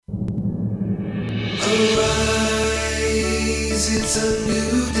Arise, it's a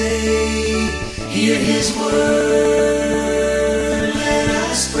new day. Hear his word, let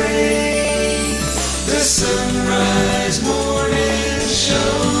us pray. The sunrise morning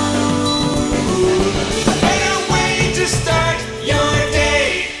show. Can't wait to start your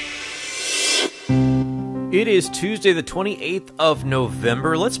day. It is Tuesday, the 28th of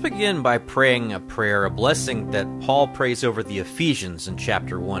November. Let's begin by praying a prayer, a blessing that Paul prays over the Ephesians in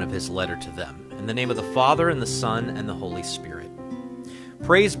chapter 1 of his letter to them. In the name of the Father, and the Son, and the Holy Spirit.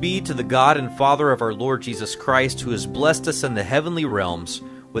 Praise be to the God and Father of our Lord Jesus Christ, who has blessed us in the heavenly realms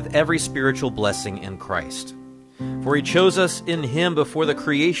with every spiritual blessing in Christ. For he chose us in him before the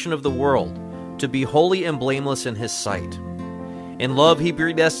creation of the world, to be holy and blameless in his sight. In love he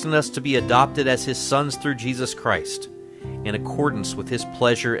predestined us to be adopted as his sons through Jesus Christ, in accordance with his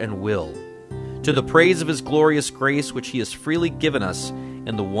pleasure and will, to the praise of his glorious grace which he has freely given us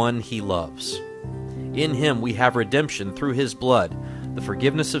in the one he loves. In him we have redemption through his blood, the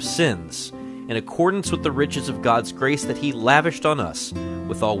forgiveness of sins, in accordance with the riches of God's grace that he lavished on us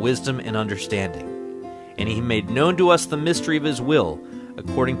with all wisdom and understanding. And he made known to us the mystery of his will,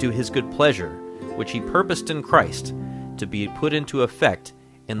 according to his good pleasure, which he purposed in Christ, to be put into effect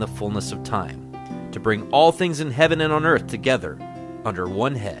in the fullness of time, to bring all things in heaven and on earth together under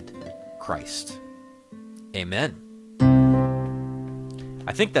one head, Christ. Amen.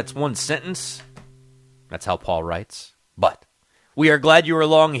 I think that's one sentence. That's how Paul writes. But we are glad you are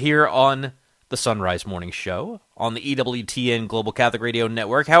along here on the Sunrise Morning Show, on the EWTN Global Catholic Radio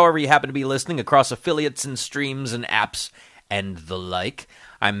Network, however you happen to be listening across affiliates and streams and apps and the like.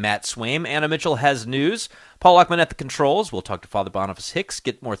 I'm Matt Swaim. Anna Mitchell has news. Paul Lockman at the controls. We'll talk to Father Boniface Hicks,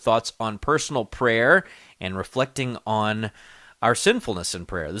 get more thoughts on personal prayer and reflecting on our sinfulness in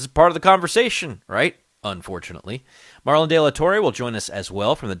prayer. This is part of the conversation, right? Unfortunately. Marlon De La Torre will join us as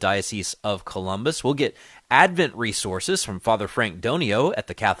well from the Diocese of Columbus. We'll get Advent resources from Father Frank Donio at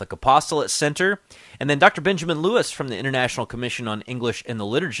the Catholic Apostolate Center. And then Dr. Benjamin Lewis from the International Commission on English and the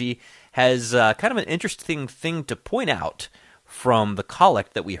Liturgy has kind of an interesting thing to point out from the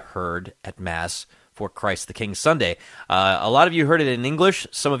collect that we heard at Mass for Christ the King Sunday. A lot of you heard it in English.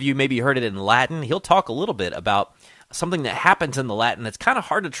 Some of you maybe heard it in Latin. He'll talk a little bit about something that happens in the Latin that's kind of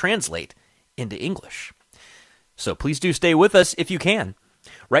hard to translate into English. So please do stay with us if you can.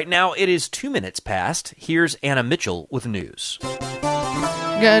 Right now it is 2 minutes past. Here's Anna Mitchell with news.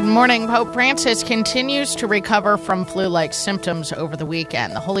 Good morning. Pope Francis continues to recover from flu-like symptoms over the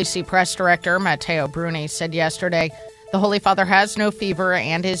weekend. The Holy See Press Director, Matteo Bruni, said yesterday the Holy Father has no fever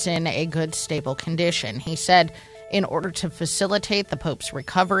and is in a good, stable condition. He said in order to facilitate the Pope's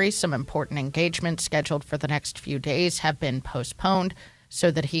recovery, some important engagements scheduled for the next few days have been postponed so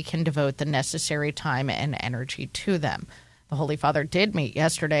that he can devote the necessary time and energy to them. The Holy Father did meet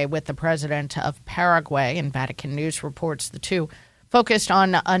yesterday with the president of Paraguay, and Vatican News reports the two focused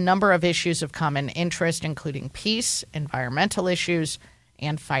on a number of issues of common interest, including peace, environmental issues,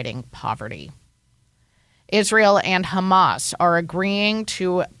 and fighting poverty. Israel and Hamas are agreeing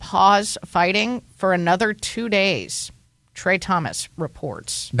to pause fighting for another 2 days. Trey Thomas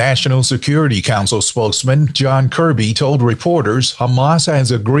reports. National Security Council spokesman John Kirby told reporters Hamas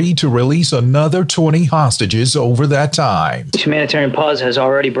has agreed to release another 20 hostages over that time. The humanitarian pause has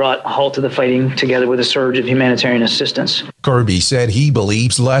already brought a halt to the fighting, together with a surge of humanitarian assistance. Kirby said he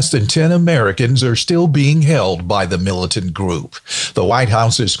believes less than 10 Americans are still being held by the militant group. The White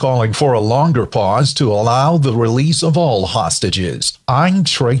House is calling for a longer pause to allow the release of all hostages. I'm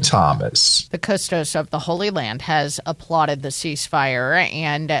Trey Thomas. The Custos of the Holy Land has applauded the ceasefire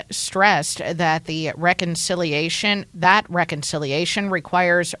and stressed that reconciliation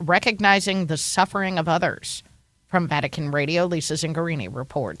requires recognizing the suffering of others. From Vatican Radio, Lisa Zingarini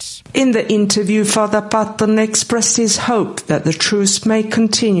reports. In the interview, Father Patton expressed his hope that the truce may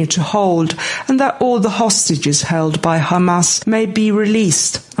continue to hold and that all the hostages held by Hamas may be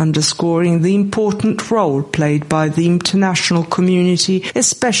released, underscoring the important role played by the international community,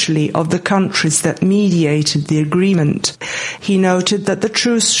 especially of the countries that mediated the agreement. He noted that the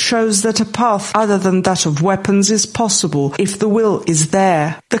truce shows that a path other than that of weapons is possible if the will is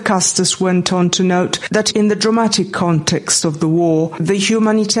there. The Custos went on to note that in the dramatic context of the war, the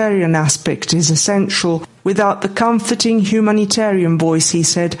humanitarian aspect is essential. Without the comforting humanitarian voice, he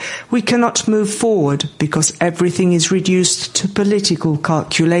said, we cannot move forward because everything is reduced to political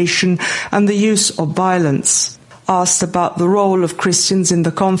calculation and the use of violence. Asked about the role of Christians in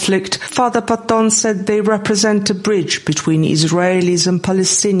the conflict, Father Patton said they represent a bridge between Israelis and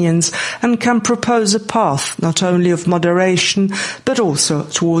Palestinians and can propose a path not only of moderation but also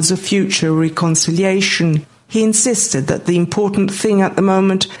towards a future reconciliation. He insisted that the important thing at the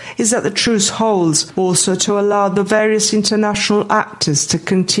moment is that the truce holds, also to allow the various international actors to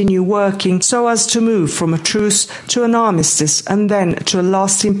continue working so as to move from a truce to an armistice and then to a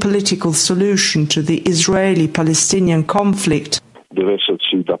lasting political solution to the Israeli-Palestinian conflict. Deve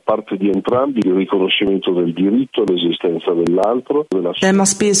esserci da parte di entrambi il riconoscimento del diritto all'esistenza dell'altro. There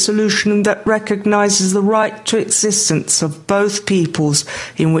must be a solution that recognizes the right to existence of both peoples,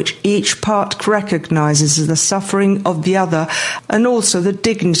 in which each part recognizes the suffering of the other and also the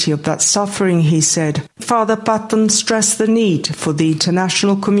dignity of that suffering, he said. Father Patton stressed the need for the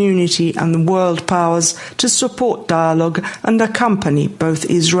international community and the world powers to support dialogue and accompany both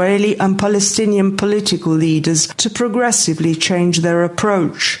Israeli and Palestinian political leaders to progressively change their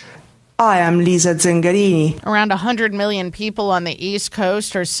approach. I am Lisa Zengarini. Around 100 million people on the East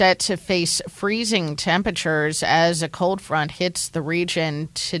Coast are set to face freezing temperatures as a cold front hits the region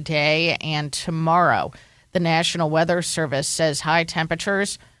today and tomorrow. The National Weather Service says high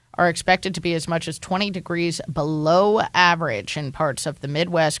temperatures are expected to be as much as 20 degrees below average in parts of the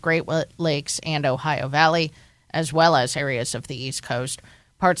Midwest, Great Lakes, and Ohio Valley, as well as areas of the East Coast.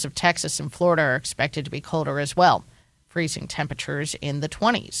 Parts of Texas and Florida are expected to be colder as well. Freezing temperatures in the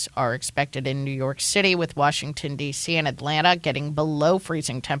 20s are expected in New York City, with Washington, D.C. and Atlanta getting below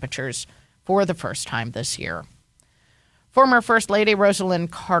freezing temperatures for the first time this year. Former First Lady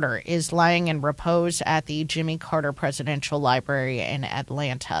Rosalynn Carter is lying in repose at the Jimmy Carter Presidential Library in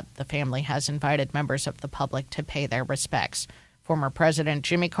Atlanta. The family has invited members of the public to pay their respects. Former President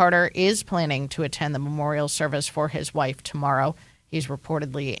Jimmy Carter is planning to attend the memorial service for his wife tomorrow. He's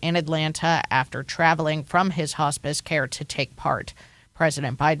reportedly in Atlanta after traveling from his hospice care to take part.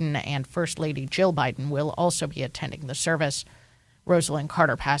 President Biden and First Lady Jill Biden will also be attending the service. Rosalynn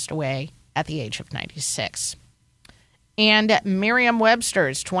Carter passed away at the age of 96. And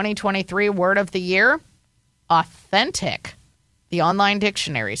Merriam-Webster's 2023 word of the year, authentic. The online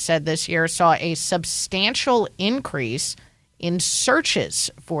dictionary said this year saw a substantial increase in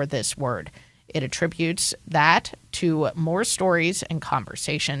searches for this word. It attributes that to more stories and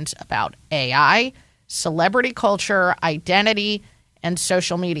conversations about AI, celebrity culture, identity, and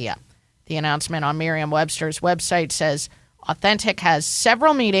social media. The announcement on Merriam-Webster's website says authentic has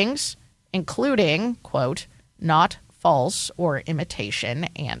several meanings, including, quote, not false or imitation,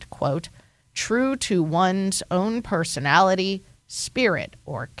 and, quote, true to one's own personality, spirit,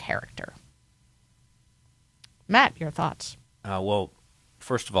 or character. Matt, your thoughts? Well,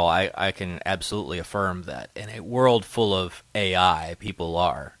 first of all, I can absolutely affirm that in a world full of AI, people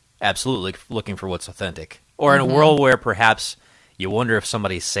are absolutely looking for what's authentic. Or in a world where perhaps you wonder if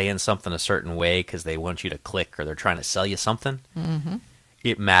somebody's saying something a certain way because they want you to click or they're trying to sell you something,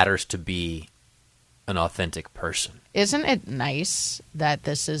 it matters to be an authentic person. Isn't it nice that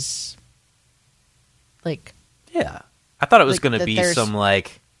this is, like... Yeah. I thought it was going to be some,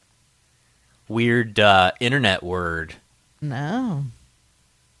 like, weird internet word. No.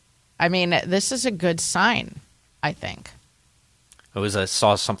 I mean, this is a good sign, I think. I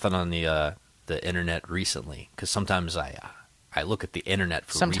saw something on the internet recently, because sometimes I look at the internet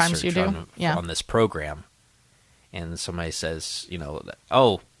for sometimes research on this program, and somebody says,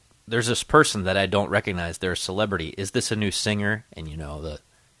 oh, there's this person that I don't recognize. They're a celebrity. Is this a new singer? And, the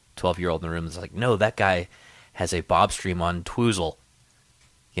 12-year-old in the room is like, no, that guy has a bob stream on Twoozle.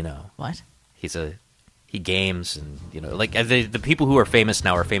 What? He games, and, like, the people who are famous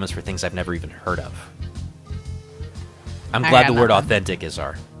now are famous for things I've never even heard of. I'm glad the word authentic is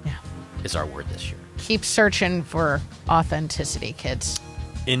our word this year. Keep searching for authenticity, kids.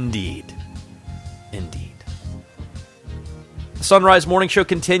 Indeed. The Sunrise Morning Show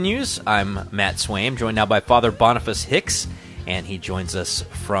continues. I'm Matt Swaim, joined now by Father Boniface Hicks, and he joins us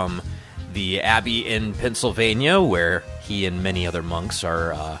from the Abbey in Pennsylvania, where he and many other monks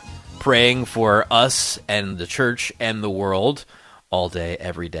are praying for us and the church and the world all day,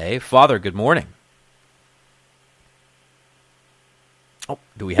 every day. Father, good morning. Oh,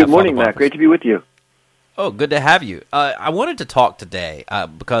 do we have? Good morning, Matt. Great to be with you. Oh, good to have you. I wanted to talk today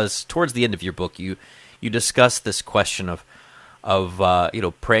because towards the end of your book, you discuss this question of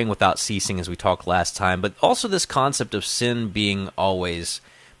praying without ceasing, as we talked last time, but also this concept of sin being always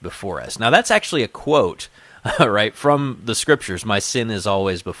before us. Now, that's actually a quote, right, from the Scriptures. My sin is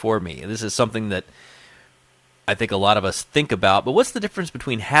always before me. This is something that I think a lot of us think about. But what's the difference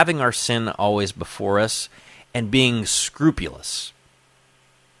between having our sin always before us and being scrupulous?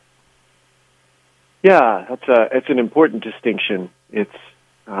 Yeah, it's an important distinction. It's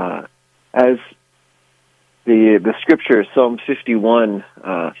as the Scripture, Psalm 51,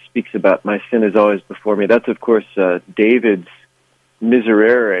 speaks about my sin is always before me. That's, of course, David's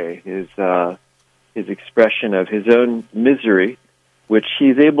miserere, his his expression of his own misery, which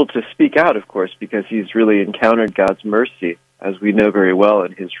he's able to speak out, of course, because he's really encountered God's mercy, as we know very well.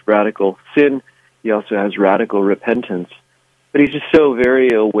 In his radical sin, he also has radical repentance. But he's just so very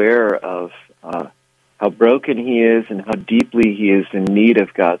aware of how broken he is and how deeply he is in need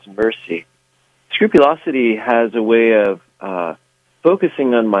of God's mercy. Scrupulosity has a way of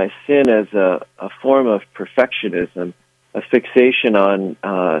focusing on my sin as a form of perfectionism, a fixation on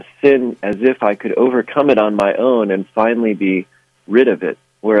sin as if I could overcome it on my own and finally be rid of it.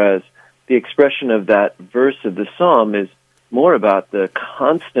 Whereas the expression of that verse of the psalm is more about the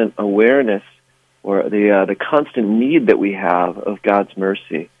constant awareness or the constant need that we have of God's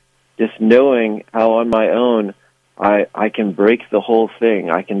mercy. Just knowing how on my own I can break the whole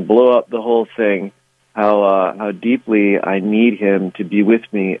thing, I can blow up the whole thing, how deeply I need Him to be with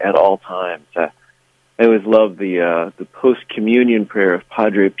me at all times. I always love the post-communion prayer of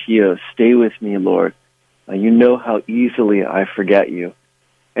Padre Pio, "Stay with me, Lord. You know how easily I forget you."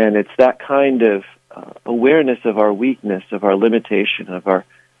 And it's that kind of awareness of our weakness, of our limitation, of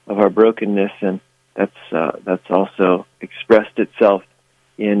our brokenness, and that's also expressed itself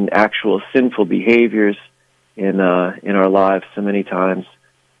in actual sinful behaviors in our lives so many times.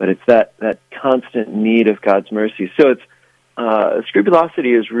 But it's that constant need of God's mercy. So it's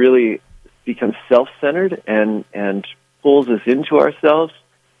scrupulosity has really become self-centered and pulls us into ourselves.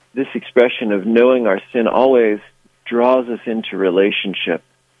 This expression of knowing our sin always draws us into relationship,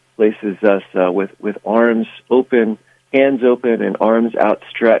 places us with arms open, hands open, and arms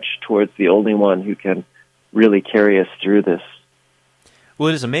outstretched towards the only one who can really carry us through this. Well,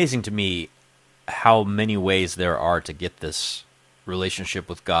 it is amazing to me how many ways there are to get this relationship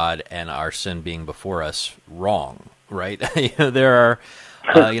with God and our sin being before us wrong, right? There are,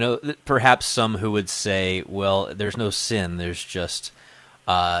 perhaps some who would say, well, there's no sin, there's just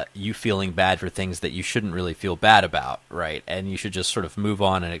you feeling bad for things that you shouldn't really feel bad about, right? And you should just sort of move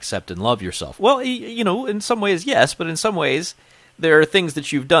on and accept and love yourself. Well, in some ways, yes, but in some ways, there are things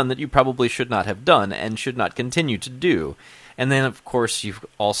that you've done that you probably should not have done and should not continue to do. And then, of course, you've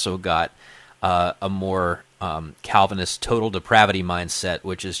also got a more Calvinist total depravity mindset,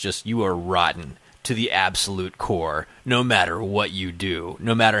 which is just you are rotten to the absolute core, no matter what you do,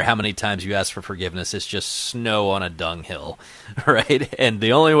 no matter how many times you ask for forgiveness. It's just snow on a dunghill, right? And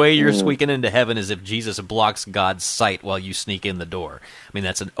the only way you're squeaking into heaven is if Jesus blocks God's sight while you sneak in the door. I mean,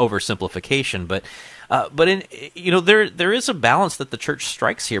 that's an oversimplification, but there is a balance that the church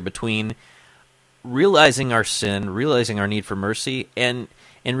strikes here between realizing our sin, realizing our need for mercy, and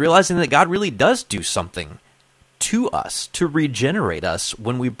realizing that God really does do something to us to regenerate us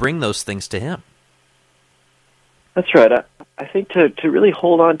when we bring those things to Him. That's right. I think to really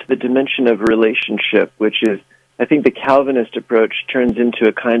hold on to the dimension of relationship, which is, I think the Calvinist approach turns into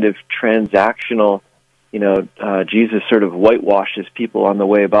a kind of transactional, Jesus sort of whitewashes people on the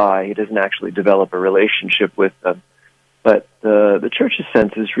way by. He doesn't actually develop a relationship with them. But the church's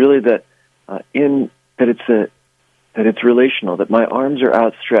sense is really that it's relational, that my arms are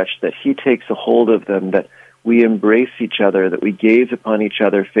outstretched, that He takes a hold of them, that we embrace each other, that we gaze upon each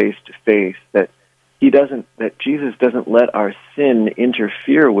other face to face, that Jesus doesn't let our sin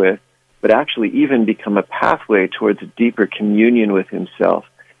interfere with, but actually even become a pathway towards a deeper communion with Himself,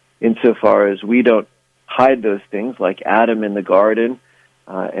 insofar as we don't hide those things like Adam in the garden,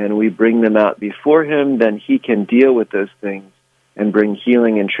 and we bring them out before Him, then He can deal with those things and bring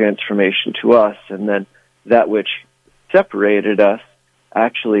healing and transformation to us, and then that which separated us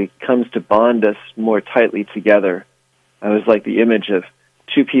actually comes to bond us more tightly together. I was like the image of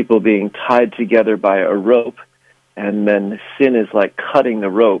two people being tied together by a rope, and then sin is like cutting the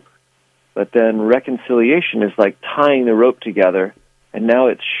rope, but then reconciliation is like tying the rope together, and now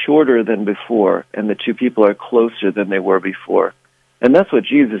it's shorter than before, and the two people are closer than they were before. And that's what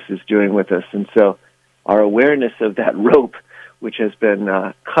Jesus is doing with us. And so our awareness of that rope, which has been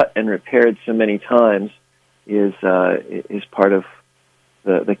cut and repaired so many times, is part of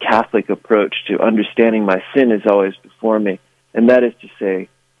the Catholic approach to understanding my sin is always before me. And that is to say,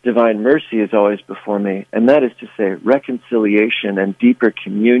 divine mercy is always before me. And that is to say, reconciliation and deeper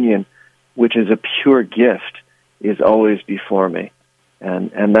communion, which is a pure gift, is always before me.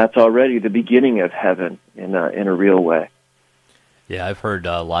 And that's already the beginning of heaven in a real way. Yeah, I've heard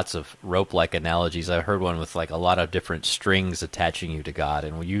lots of rope-like analogies. I heard one with like a lot of different strings attaching you to God.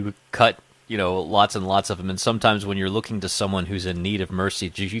 And when you cut lots and lots of them. And sometimes when you're looking to someone who's in need of mercy,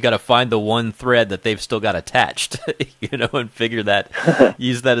 you got to find the one thread that they've still got attached, and figure that,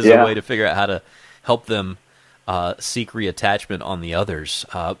 use that as a way to figure out how to help them seek reattachment on the others.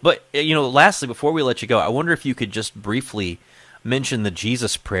 But lastly, before we let you go, I wonder if you could just briefly mention the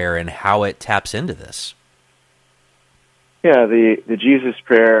Jesus prayer and how it taps into this. Yeah, the Jesus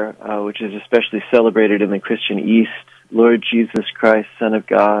prayer, which is especially celebrated in the Christian East, Lord Jesus Christ, Son of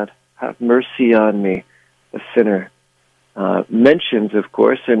God, have mercy on me, a sinner. Mentions, of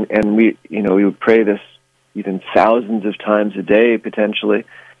course, and we would pray this even thousands of times a day, potentially,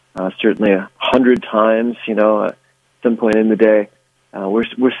 certainly 100 times, at some point in the day.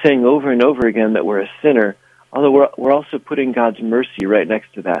 We're saying over and over again that we're a sinner, although we're also putting God's mercy right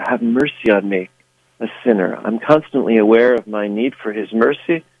next to that. Have mercy on me, a sinner. I'm constantly aware of my need for His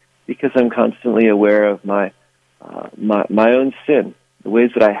mercy because I'm constantly aware of my own sin, the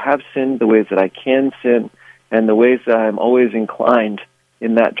ways that I have sinned, the ways that I can sin, and the ways that I'm always inclined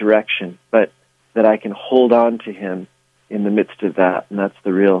in that direction, but that I can hold on to Him in the midst of that, and that's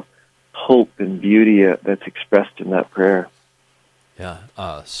the real hope and beauty that's expressed in that prayer. Yeah.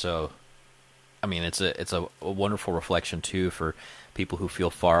 So, I mean, it's a wonderful reflection too for people who feel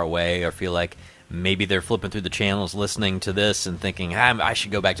far away or feel like maybe they're flipping through the channels, listening to this, and thinking, I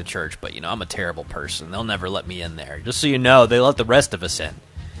should go back to church, but I'm a terrible person. They'll never let me in there. Just so you know, they let the rest of us in.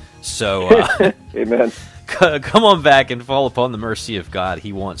 So, Amen. Come on back and fall upon the mercy of God.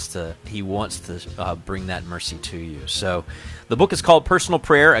 He wants to bring that mercy to you. So the book is called Personal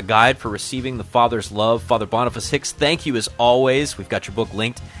Prayer, A Guide for Receiving the Father's Love. Father Boniface Hicks, thank you as always. We've got your book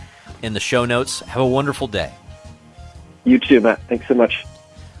linked in the show notes. Have a wonderful day. You too, Matt. Thanks so much.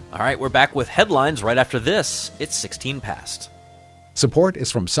 All right, we're back with headlines right after this. It's 16 past. Support is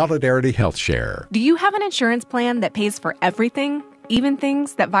from Solidarity Health Share. Do you have an insurance plan that pays for everything, even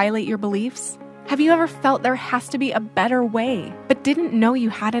things that violate your beliefs? Have you ever felt there has to be a better way, but didn't know you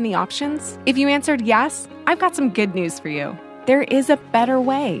had any options? If you answered yes, I've got some good news for you. There is a better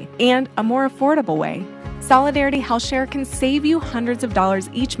way and a more affordable way. Solidarity Health Share can save you hundreds of dollars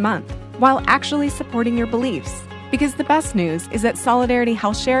each month while actually supporting your beliefs. Because the best news is that Solidarity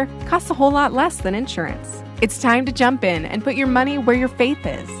Health Share costs a whole lot less than insurance. It's time to jump in and put your money where your faith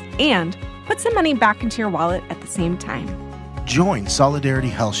is and put some money back into your wallet at the same time. Join Solidarity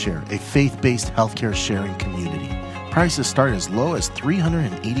Health Share, a faith-based healthcare sharing community. Prices start as low as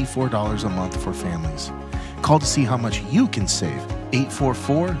 $384 a month for families. Call to see how much you can save.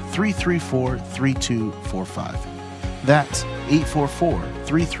 844-334-3245. That's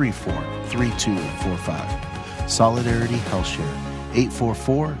 844-334-3245. Solidarity Health Share,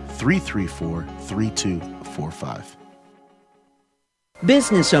 844-334-3245.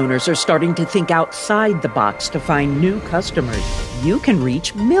 Business owners are starting to think outside the box to find new customers. You can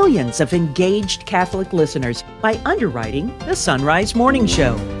reach millions of engaged Catholic listeners by underwriting the Sunrise Morning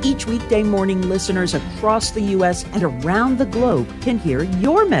Show. Each weekday morning, listeners across the U.S. and around the globe can hear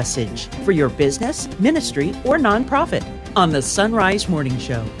your message for your business, ministry, or nonprofit on the Sunrise Morning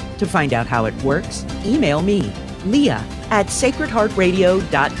Show. To find out how it works, email me,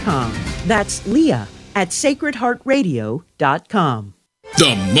 Leah@sacredheartradio.com. That's Leah@sacredheartradio.com.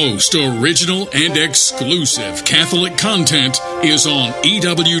 The most original and exclusive Catholic content is on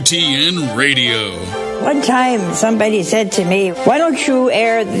EWTN Radio. One time somebody said to me, "Why don't you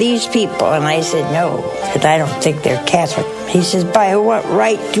air these people?" And I said, "No, because I don't think they're Catholic." He says, "By what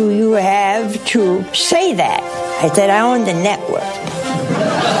right do you have to say that?" I said, "I own the network."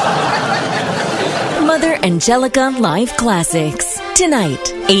 Mother Angelica Live Classics.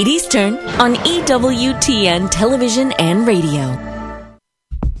 Tonight, 8 Eastern on EWTN Television and Radio.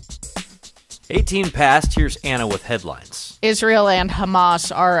 18 past, here's Anna with headlines. Israel and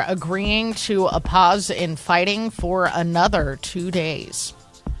Hamas are agreeing to a pause in fighting for another 2 days.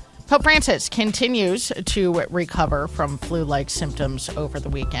 Pope Francis continues to recover from flu-like symptoms over the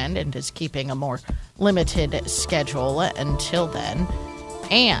weekend and is keeping a more limited schedule until then.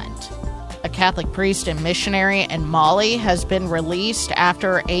 And a Catholic priest and missionary in Mali has been released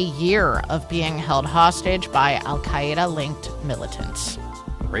after a year of being held hostage by Al-Qaeda-linked militants.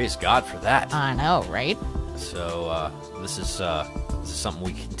 Praise God for that. I know, right? So this is something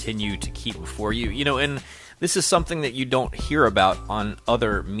we continue to keep before you. And this is something that you don't hear about on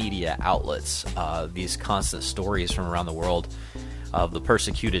other media outlets, these constant stories from around the world of the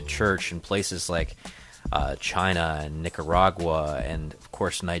persecuted church in places like China and Nicaragua and, of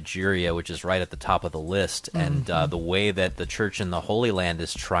course, Nigeria, which is right at the top of the list, and the way that the church in the Holy Land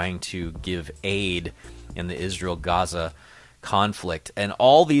is trying to give aid in the Israel-Gaza conflict, and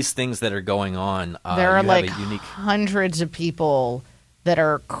all these things that are going on. There are like hundreds of people that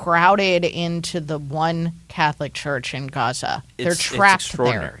are crowded into the one Catholic church in Gaza. They're trapped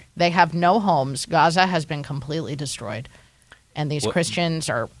there. They have no homes. Gaza has been completely destroyed. And these Christians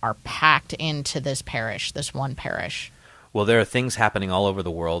are packed into this parish, this one parish. Well, there are things happening all over the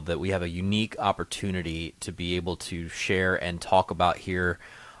world that we have a unique opportunity to be able to share and talk about here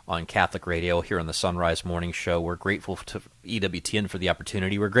on Catholic Radio, here on the Sunrise Morning Show. We're grateful to EWTN for the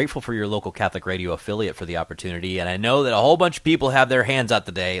opportunity. We're grateful for your local Catholic Radio affiliate for the opportunity. And I know that a whole bunch of people have their hands out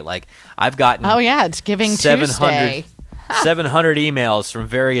today. Like, I've gotten it's Giving Tuesday. 700 emails from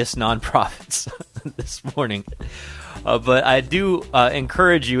various nonprofits this morning. But I do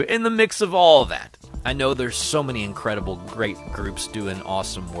encourage you, in the mix of all of that, I know there's so many incredible, great groups doing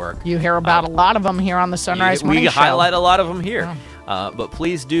awesome work. You hear about a lot of them here on the Sunrise Morning Show. We highlight a lot of them here. But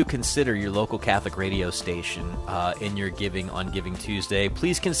please do consider your local Catholic radio station in your giving on Giving Tuesday.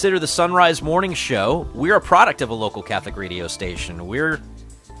 Please consider the Sunrise Morning Show. We're a product of a local Catholic radio station. We're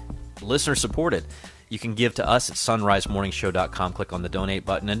listener-supported. You can give to us at sunrisemorningshow.com. Click on the donate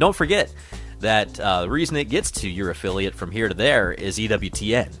button. And don't forget that the reason it gets to your affiliate from here to there is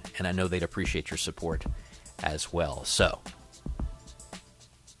EWTN. And I know they'd appreciate your support as well. So,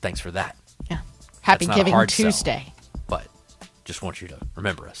 thanks for that. Yeah. Happy Giving Tuesday. But just want you to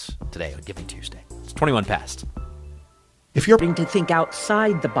remember us today on Giving Tuesday. It's 21 past. If you're to think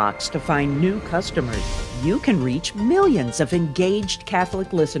outside the box to find new customers, you can reach millions of engaged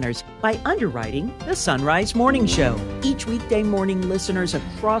Catholic listeners by underwriting the Sunrise Morning Show. Each weekday morning, listeners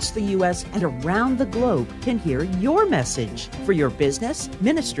across the U.S. and around the globe can hear your message for your business,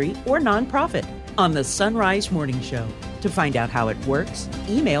 ministry, or nonprofit on the Sunrise Morning Show. To find out how it works,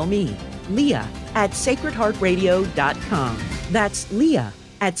 email me, Leah at sacredheartradio.com. That's Leah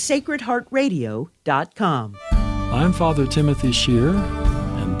at sacredheartradio.com. I'm Father Timothy Shear,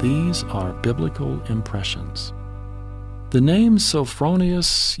 and these are Biblical Impressions. The name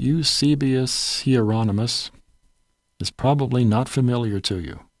Sophronius Eusebius Hieronymus is probably not familiar to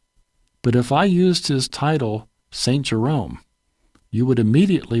you, but if I used his title, Saint Jerome, you would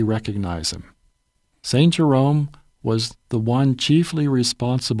immediately recognize him. Saint Jerome was the one chiefly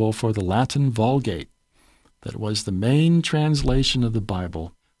responsible for the Latin Vulgate, that was the main translation of the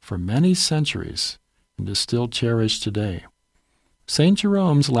Bible for many centuries and is still cherished today. St.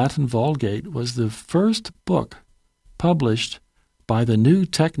 Jerome's Latin Vulgate was the first book published by the new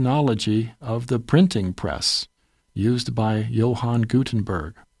technology of the printing press used by Johann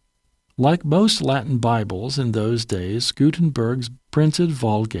Gutenberg. Like most Latin Bibles in those days, Gutenberg's printed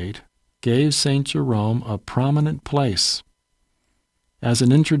Vulgate gave St. Jerome a prominent place. As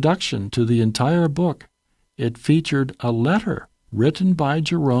an introduction to the entire book, it featured a letter written by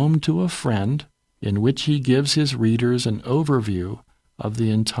Jerome to a friend in which he gives his readers an overview of the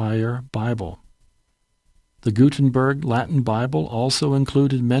entire Bible. The Gutenberg Latin Bible also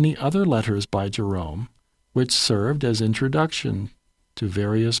included many other letters by Jerome, which served as introduction to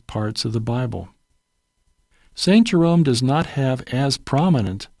various parts of the Bible. St. Jerome does not have as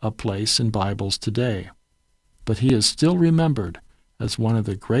prominent a place in Bibles today, but he is still remembered as one of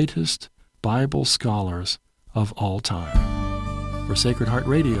the greatest Bible scholars of all time. For Sacred Heart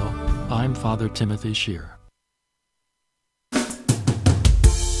Radio, I'm Father Timothy Shear.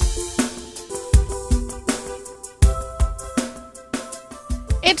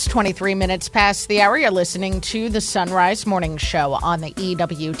 It's 23 minutes past the hour. You're listening to the Sunrise Morning Show on the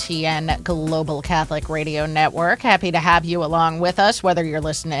EWTN Global Catholic Radio Network. Happy to have you along with us, whether you're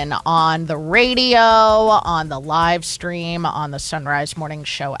listening on the radio, on the live stream, on the Sunrise Morning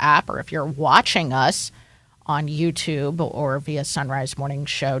Show app, or if you're watching us on YouTube or via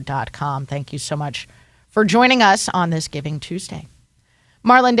sunrisemorningshow.com. Thank you so much for joining us on this Giving Tuesday.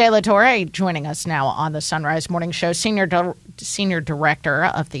 Marlon De La Torre joining us now on the Sunrise Morning Show, Senior Director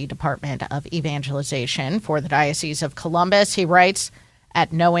of the Department of Evangelization for the Diocese of Columbus. He writes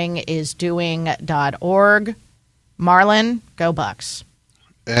at knowingisdoing.org. Marlon, go Bucks.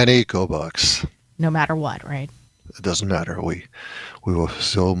 Annie, go Bucks. No matter what, right? It doesn't matter. We will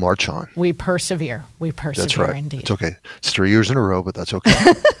still march on. We persevere. We persevere. That's right. Indeed. It's okay. It's 3 years in a row, but that's okay.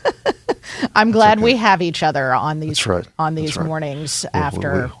 I'm glad we have each other on these That's right. mornings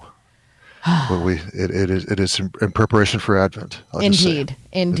after. It is in preparation for Advent. Indeed.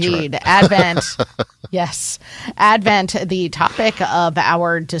 Advent. Yes. Advent, the topic of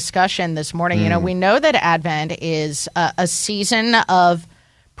our discussion this morning. We know that Advent is a season of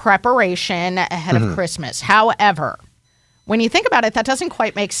preparation ahead of Christmas. However, when you think about it, that doesn't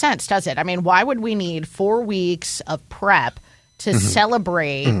quite make sense, does it? I mean, why would we need 4 weeks of prep to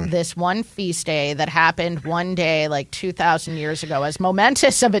celebrate this one feast day that happened one day like 2,000 years ago, as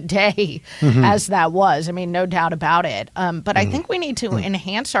momentous of a day as that was? I mean, no doubt about it. But I think we need to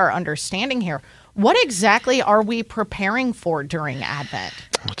enhance our understanding here. What exactly are we preparing for during Advent?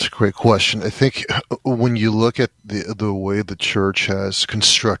 That's a great question. I think when you look at the way the church has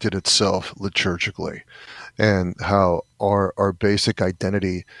constructed itself liturgically, and how our basic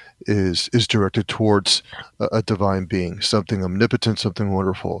identity is directed towards a divine being, something omnipotent, something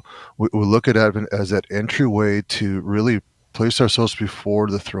wonderful. We look at Advent as that entryway to really place ourselves before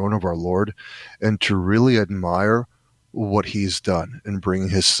the throne of our Lord and to really admire what he's done in bringing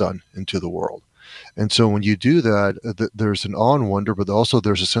his son into the world. And so when you do that, there's an awe and wonder, but also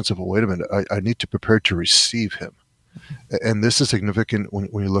there's a sense of, wait a minute, I need to prepare to receive him. And this is significant when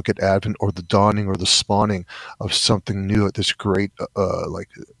you look at Advent, or the dawning or the spawning of something new, at this great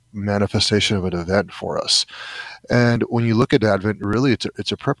manifestation of an event for us. And when you look at Advent, really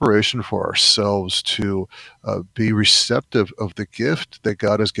it's a preparation for ourselves to be receptive of the gift that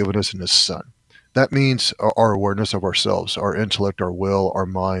God has given us in his son. That means our awareness of ourselves, our intellect, our will, our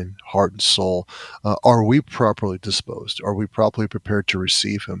mind, heart, and soul. Are we properly disposed? Are we properly prepared to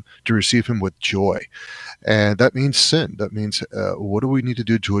receive him with joy? And that means sin. That means what do we need to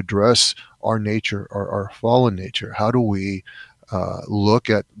do to address our nature, our fallen nature? How do we look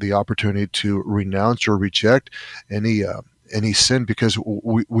at the opportunity to renounce or reject any sin, because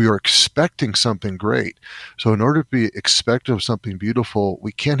we are expecting something great. So in order to be expectant of something beautiful,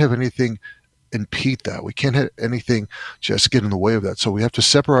 we can't have anything impede that. We can't have anything just get in the way of that. So we have to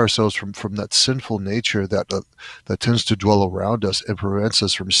separate ourselves from that sinful nature that tends to dwell around us and prevents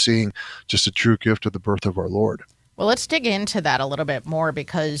us from seeing just the true gift of the birth of our Lord. Well, let's dig into that a little bit more,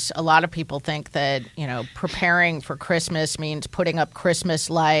 because a lot of people think that, preparing for Christmas means putting up Christmas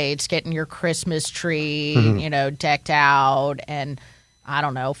lights, getting your Christmas tree, decked out, and, I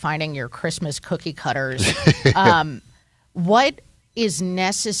don't know, finding your Christmas cookie cutters. What is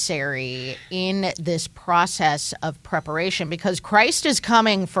necessary in this process of preparation? Because Christ is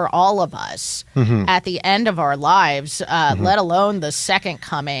coming for all of us at the end of our lives, let alone the second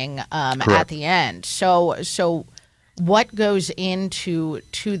coming at the end. So what goes into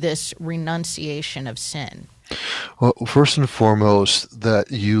this renunciation of sin? Well, first and foremost,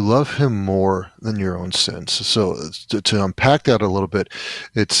 that you love him more than your own sins. So to unpack that a little bit,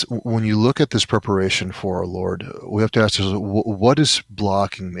 it's when you look at this preparation for our Lord, we have to ask ourselves, what is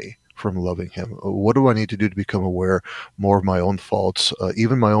blocking me from loving him? What do I need to do to become aware more of my own faults,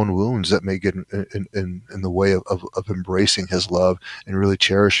 even my own wounds that may get in the way of embracing his love and really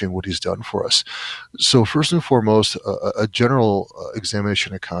cherishing what he's done for us? So first and foremost, a general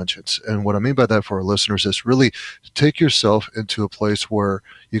examination of conscience. And what I mean by that for our listeners is really take yourself into a place where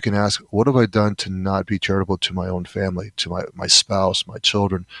you can ask, what have I done to not be charitable to my own family, to my spouse, my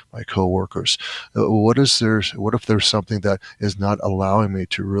children, my coworkers? What if there's something that is not allowing me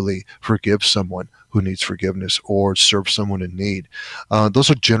to really forgive someone who needs forgiveness or serve someone in need?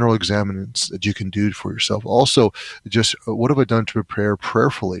 Those are general examinations that you can do for yourself. Also, just what have I done to prepare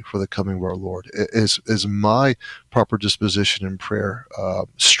prayerfully for the coming of our Lord? Is my proper disposition in prayer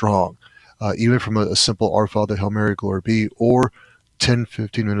strong? Even from a simple Our Father, Hail Mary, Glory be, or 10,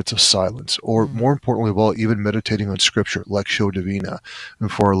 15 minutes of silence, or more importantly of all, even meditating on Scripture, Lectio Divina.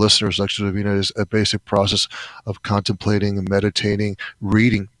 And for our listeners, Lectio Divina is a basic process of contemplating and meditating,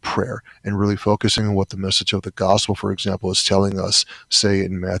 reading prayer, and really focusing on what the message of the gospel, for example, is telling us, say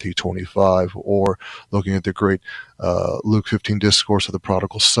in Matthew 25, or looking at the great Luke 15 discourse of the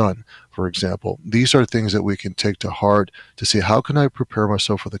prodigal son, for example. These are things that we can take to heart to see, how can I prepare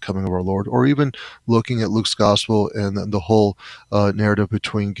myself for the coming of our Lord? Or even looking at Luke's gospel and the whole narrative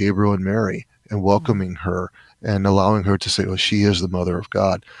between Gabriel and Mary, and welcoming her and allowing her to say, well, she is the mother of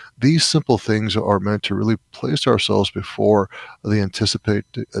God. These simple things are meant to really place ourselves before the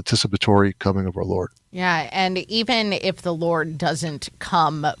anticipatory coming of our Lord. Yeah, and even if the Lord doesn't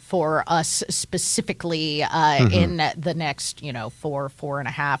come for us specifically in the next,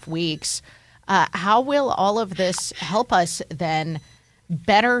 4.5 weeks, how will all of this help us then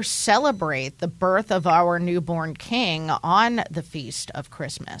better celebrate the birth of our newborn King on the feast of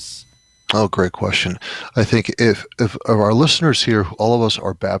Christmas? Oh, great question. I think if our listeners here, all of us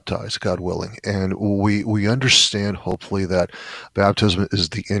are baptized, God willing, and we understand hopefully that baptism is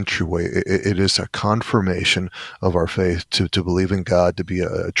the entryway. It is a confirmation of our faith to believe in God, to be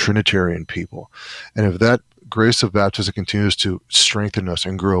a Trinitarian people. And if that grace of baptism continues to strengthen us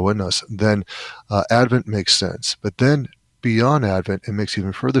and grow in us, then Advent makes sense. But then beyond Advent, it makes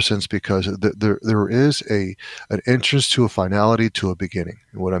even further sense, because there is an entrance to a finality, to a beginning.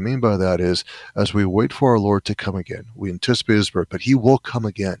 And what I mean by that is, as we wait for our Lord to come again, we anticipate his birth, but he will come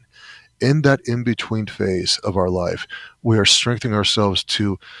again. In that in-between phase of our life, we are strengthening ourselves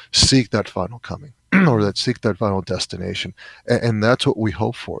to seek that final coming. A or that seek that final destination. And that's what we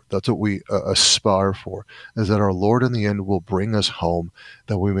hope for. That's what we aspire for, is that our Lord in the end will bring us home,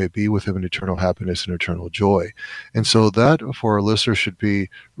 that we may be with him in eternal happiness and eternal joy. And so that for our listeners should be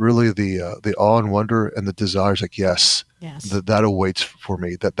really the awe and wonder and the desires, like, yes. That awaits for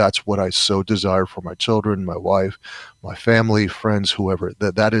me, that's what I so desire for my children, my wife, my family, friends, whoever.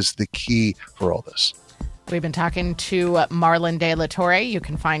 That is the key for all this. We've been talking to Marlon De La Torre. You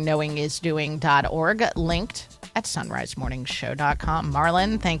can find knowingisdoing.org, linked at sunrisemorningshow.com.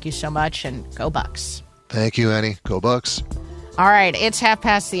 Marlon, thank you so much, and go Bucks. Thank you, Annie. Go Bucks. All right, it's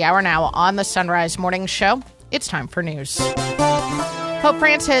 5:30 now on the Sunrise Morning Show. It's time for news. Pope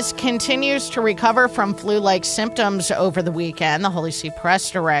Francis continues to recover from flu-like symptoms over the weekend. The Holy See Press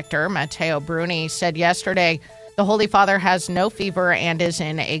Director, Matteo Bruni, said yesterday the Holy Father has no fever and is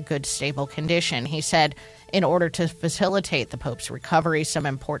in a good, stable condition. He said in order to facilitate the Pope's recovery, some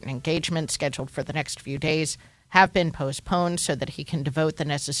important engagements scheduled for the next few days have been postponed so that he can devote the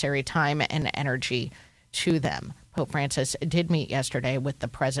necessary time and energy to them. Pope Francis did meet yesterday with the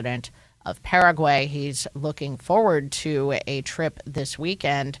president of Paraguay. He's looking forward to a trip this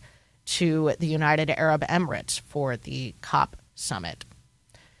weekend to the United Arab Emirates for the COP summit.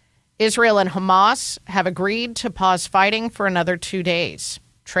 Israel and Hamas have agreed to pause fighting for another 2 days.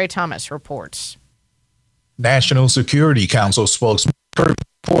 Trey Thomas reports. National Security Council spokesman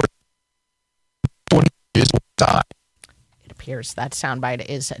reported 20 years will die. It appears that soundbite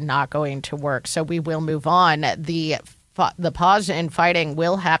is not going to work, so we will move on. The pause in fighting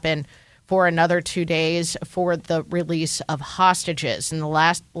will happen for another 2 days for the release of hostages. And the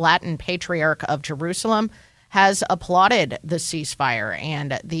last Latin Patriarch of Jerusalem has applauded the ceasefire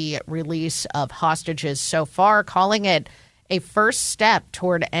and the release of hostages so far, calling it a first step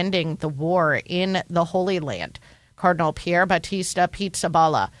toward ending the war in the Holy Land. Cardinal Pier Battista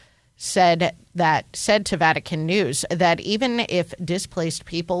Pizzaballa said to Vatican News that even if displaced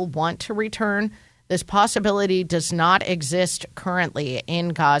people want to return, this possibility does not exist currently in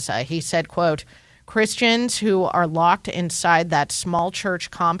Gaza. He said, quote, Christians who are locked inside that small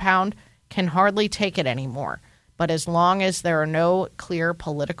church compound can hardly take it anymore. But as long as there are no clear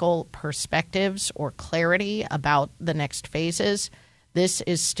political perspectives or clarity about the next phases, this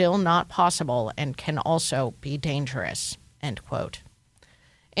is still not possible and can also be dangerous, end quote.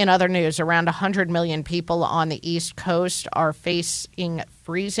 In other news, around 100 million people on the East Coast are facing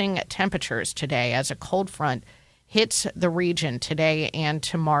freezing temperatures today as a cold front hits the region today and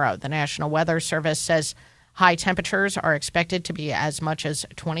tomorrow. The National Weather Service says high temperatures are expected to be as much as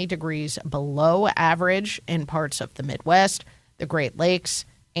 20 degrees below average in parts of the Midwest, the Great Lakes,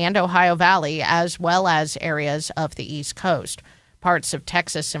 and Ohio Valley, as well as areas of the East Coast. Parts of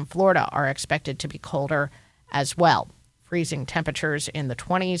Texas and Florida are expected to be colder as well. Freezing temperatures in the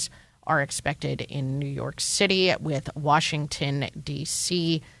 20s are expected in New York City, with Washington,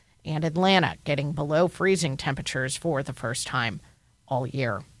 D.C., and Atlanta getting below freezing temperatures for the first time all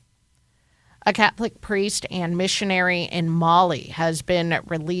year. A Catholic priest and missionary in Mali has been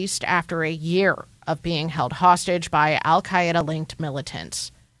released after a year of being held hostage by al-Qaeda-linked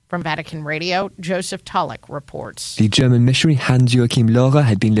militants. From Vatican Radio, Joseph Tulloch reports. The German missionary Hans-Joachim Laura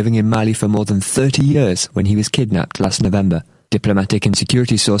had been living in Mali for more than 30 years when he was kidnapped last November. Diplomatic and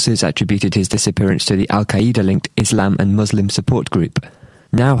security sources attributed his disappearance to the al-Qaeda-linked Islam and Muslim support group.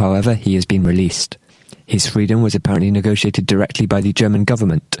 Now, however, he has been released. His freedom was apparently negotiated directly by the German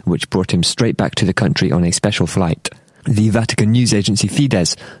government, which brought him straight back to the country on a special flight. The Vatican news agency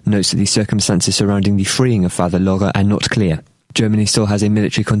Fides notes that the circumstances surrounding the freeing of Father Laura are not clear. Germany still has a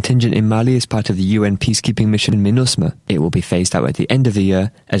military contingent in Mali as part of the UN peacekeeping mission MINUSMA. It will be phased out at the end of the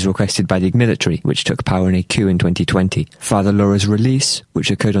year, as requested by the military, which took power in a coup in 2020. Father Laura's release,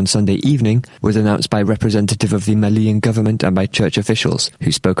 which occurred on Sunday evening, was announced by a representative of the Malian government and by church officials,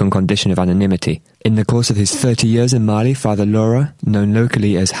 who spoke on condition of anonymity. In the course of his 30 years in Mali, Father Laura, known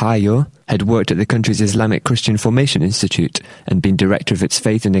locally as Hayo, had worked at the country's Islamic Christian Formation Institute and been director of its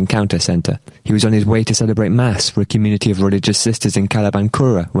Faith and Encounter Center. He was on his way to celebrate Mass for a community of religious sisters in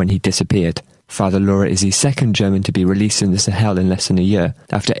Calabancura when he disappeared. Father Laura is the second German to be released in the Sahel in less than a year,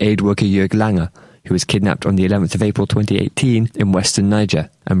 after aid worker Jörg Langer, who was kidnapped on the 11th of April 2018 in western Niger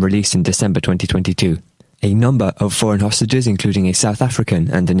and released in December 2022. A number of foreign hostages, including a South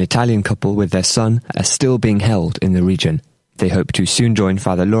African and an Italian couple with their son, are still being held in the region. They hope to soon join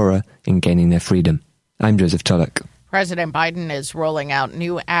Father Laura in gaining their freedom. I'm Joseph Tulloch. President Biden is rolling out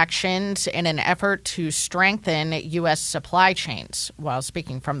new actions in an effort to strengthen U.S. supply chains. While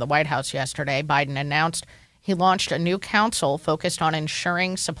speaking from the White House yesterday, Biden announced he launched a new council focused on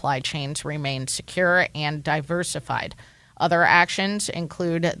ensuring supply chains remain secure and diversified. Other actions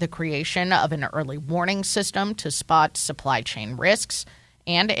include the creation of an early warning system to spot supply chain risks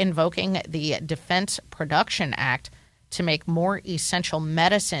and invoking the Defense Production Act to make more essential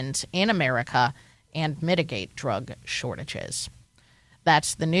medicines in America and mitigate drug shortages.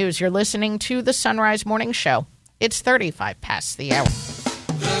 That's the news. You're listening to the Sunrise Morning Show. It's 35 past the hour.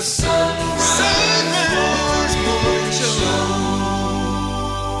 The Sunrise Morning Show.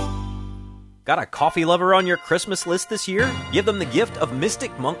 Got a coffee lover on your Christmas list this year? Give them the gift of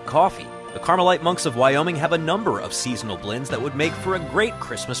Mystic Monk Coffee. The Carmelite monks of Wyoming have a number of seasonal blends that would make for a great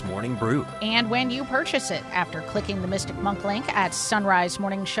Christmas morning brew. And when you purchase it, after clicking the Mystic Monk link at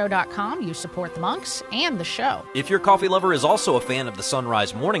sunrisemorningshow.com, you support the monks and the show. If your coffee lover is also a fan of the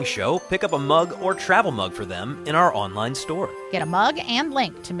Sunrise Morning Show, pick up a mug or travel mug for them in our online store. Get a mug and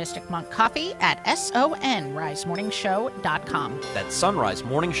link to Mystic Monk Coffee at sunrisemorningshow.com. That's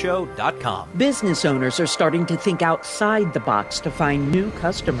sunrisemorningshow.com. Business owners are starting to think outside the box to find new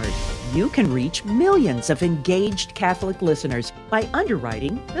customers. You can reach millions of engaged Catholic listeners by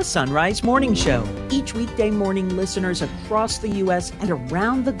underwriting the Sunrise Morning Show. Each weekday morning, listeners across the U.S. and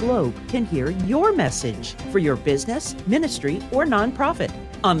around the globe can hear your message for your business, ministry, or nonprofit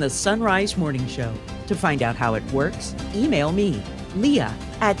on the Sunrise Morning Show. To find out how it works, email me, Leah,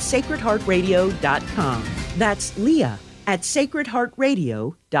 at sacredheartradio.com. That's Leah at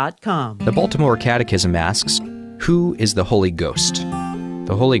sacredheartradio.com. The Baltimore Catechism asks, who is the Holy Ghost?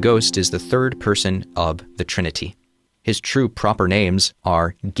 The Holy Ghost is the third person of the Trinity. His true proper names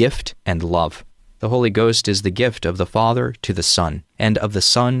are gift and love. The Holy Ghost is the gift of the Father to the Son, and of the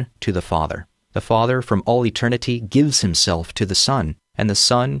Son to the Father. The Father from all eternity gives himself to the Son, and the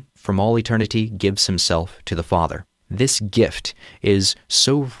Son from all eternity gives himself to the Father. This gift is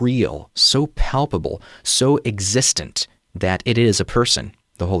so real, so palpable, so existent, that it is a person,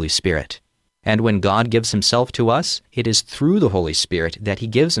 the Holy Spirit. And when God gives himself to us, it is through the Holy Spirit that he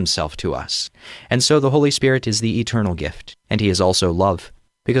gives himself to us. And so the Holy Spirit is the eternal gift, and he is also love.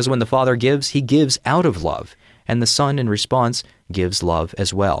 Because when the Father gives, he gives out of love, and the Son in response gives love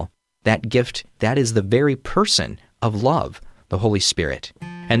as well. That gift, that is the very person of love, the Holy Spirit.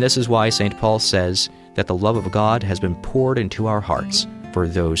 And this is why St. Paul says that the love of God has been poured into our hearts for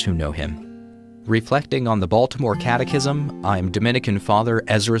those who know him. Reflecting on the Baltimore Catechism, I'm Dominican Father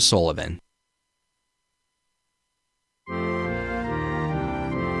Ezra Sullivan.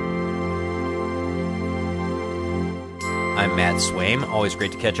 I'm Matt Swaim. Always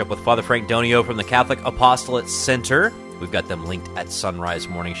great to catch up with Father Frank Donio from the Catholic Apostolate Center. We've got them linked at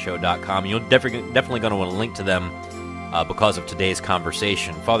sunrisemorningshow.com. You're definitely going to want to link to them because of today's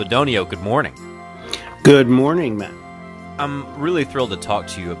conversation. Father Donio, good morning. Good morning, Matt. I'm really thrilled to talk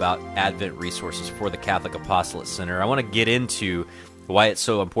to you about Advent resources for the Catholic Apostolate Center. I want to get into why it's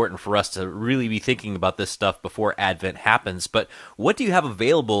so important for us to really be thinking about this stuff before Advent happens. But what do you have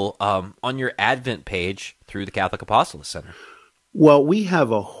available on your Advent page through the Catholic Apostolate Center? Well, we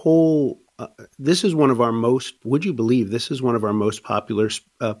have a whole, this is one of our most, would you believe, this is one of our most popular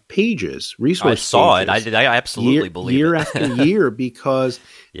pages, resource pages. I saw it. I absolutely believe year it. after year, because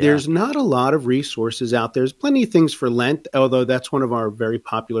there's not a lot of resources out there. There's plenty of things for Lent, although that's one of our very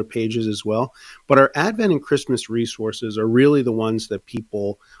popular pages as well. But our Advent and Christmas resources are really the ones that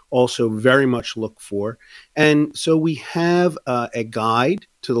people also very much look for. And so we have a guide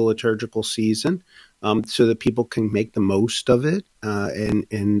to the liturgical season, so that people can make the most of it.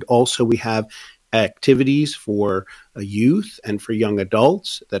 And also we have activities for youth and for young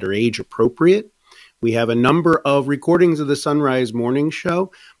adults that are age appropriate. We have a number of recordings of the Sunrise Morning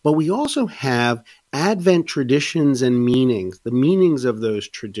Show, but we also have Advent traditions and meanings, the meanings of those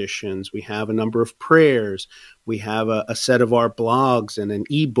traditions. We have a number of prayers. We have a set of our blogs and an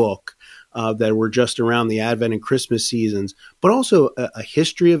ebook that were just around the Advent and Christmas seasons, but also a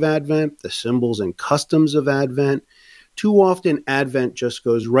history of Advent, the symbols and customs of Advent. Too often, Advent just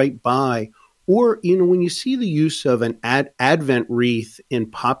goes right by. Or, when you see the use of an Advent wreath in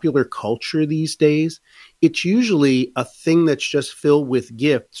popular culture these days, it's usually a thing that's just filled with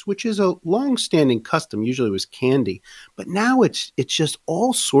gifts, which is a long-standing custom. Usually it was candy. But now it's just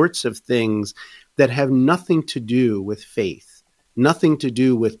all sorts of things that have nothing to do with faith, nothing to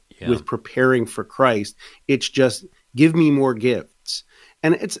do with preparing for Christ. It's just, give me more gifts.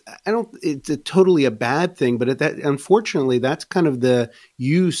 And it's totally a bad thing, but unfortunately, that's kind of the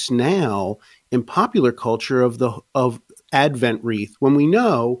use now in popular culture of Advent wreath, when we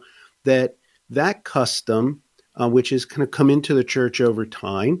know that custom, which has kind of come into the church over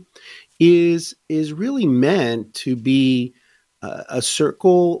time, is really meant to be a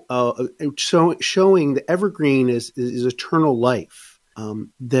circle, showing the evergreen is eternal life.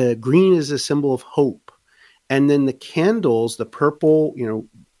 The green is a symbol of hope. And then the candles, the purple,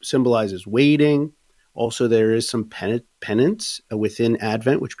 symbolizes waiting. Also, there is some penance within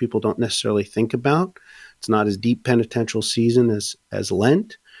Advent, which people don't necessarily think about. It's not as deep penitential season as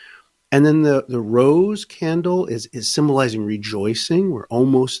Lent. And then the rose candle is symbolizing rejoicing. We're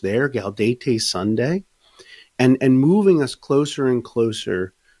almost there, Gaudete Sunday, and moving us closer and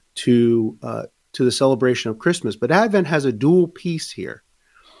closer to the celebration of Christmas. But Advent has a dual piece here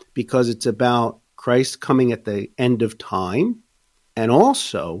because it's about Christ coming at the end of time and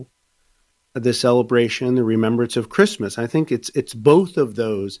also the celebration, the remembrance of Christmas. I think it's both of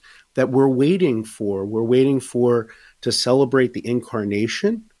those that we're waiting for. We're waiting for to celebrate the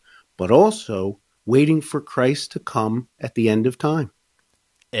incarnation, but also waiting for Christ to come at the end of time.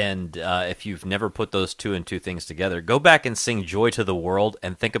 And if you've never put those two and two things together, go back and sing Joy to the World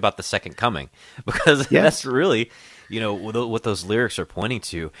and think about the second coming, because that's really, what those lyrics are pointing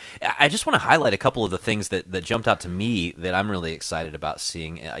to. I just want to highlight a couple of the things that jumped out to me that I'm really excited about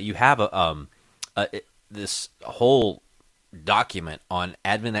seeing. You have this whole document on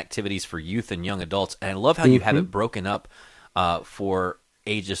Advent activities for youth and young adults, and I love how you have it broken up for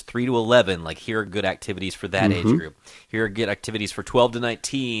ages 3 to 11, like here are good activities for that age group. Here are good activities for 12 to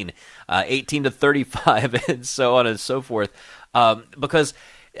 19, 18 to 35, and so on and so forth. Because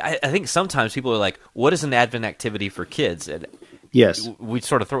I think sometimes people are like, what is an Advent activity for kids? And yes, we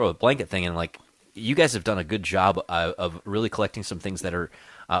sort of throw a blanket thing in. Like, you guys have done a good job of really collecting some things that are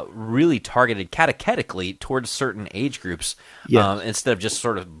really targeted catechetically towards certain age groups, instead of just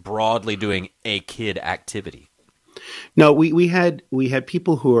sort of broadly doing a kid activity. No, we had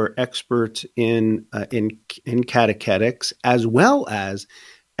people who are experts in catechetics as well as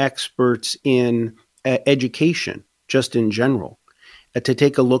experts in education, just in general, to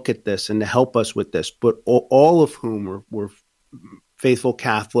take a look at this and to help us with this. But all of whom were faithful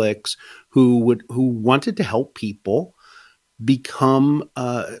Catholics who wanted to help people become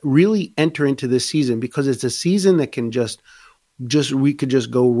really enter into this season, because it's a season that can we could just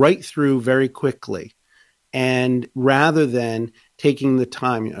go right through very quickly. And rather than taking the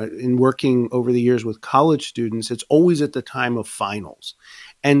time in working over the years with college students, it's always at the time of finals.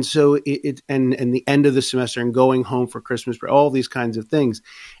 And so and the end of the semester and going home for Christmas, all these kinds of things.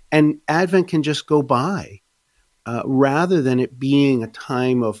 And Advent can just go by rather than it being a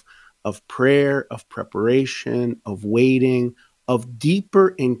time of prayer, of preparation, of waiting, of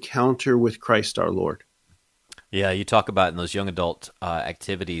deeper encounter with Christ our Lord. Yeah, you talk about in those young adult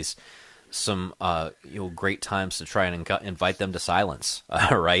activities some great times to try and invite them to silence,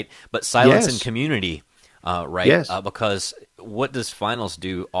 right? But silence in community, right? Yes. Because what does finals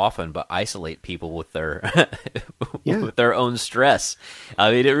do often but isolate people with their with their own stress?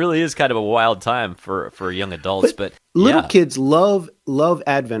 I mean, it really is kind of a wild time for young adults. But little kids love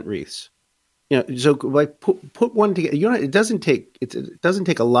Advent wreaths. So like put one together. It doesn't take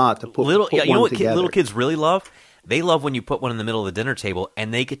a lot to put one together. Little kids really love. They love when you put one in the middle of the dinner table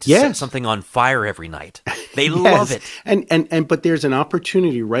and they get to set something on fire every night. They love it. And but there's an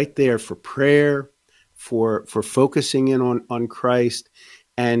opportunity right there for prayer, for focusing in on Christ,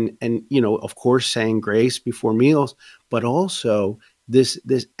 and of course saying grace before meals, but also this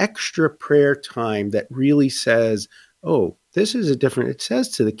extra prayer time that really says, oh, this is it says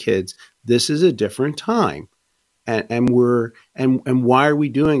to the kids, this is a different time. And why are we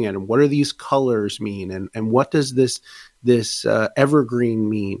doing it? And what do these colors mean? And what does this evergreen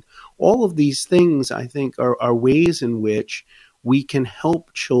mean? All of these things, I think, are ways in which we can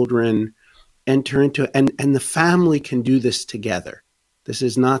help children enter into, and the family can do this together. This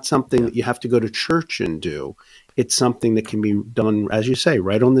is not something that you have to go to church and do. It's something that can be done, as you say,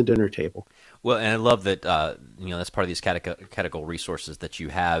 right on the dinner table. Well, and I love that, that's part of these catechetical resources that you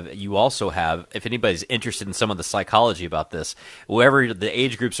have. You also have, if anybody's interested in some of the psychology about this, wherever the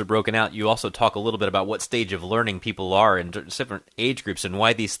age groups are broken out, you also talk a little bit about what stage of learning people are in different age groups and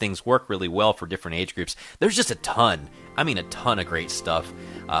why these things work really well for different age groups. There's just a ton of great stuff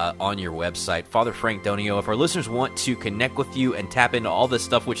on your website, Father Frank Donio. If our listeners want to connect with you and tap into all this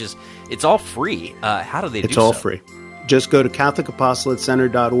stuff, it's all free, how do they do so? It's all free. Just go to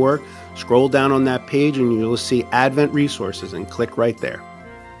CatholicApostolatecenter.org, scroll down on that page, and you'll see Advent resources, and click right there.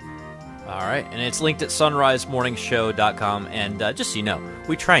 All right, and it's linked at sunrisemorningshow.com, and just so you know,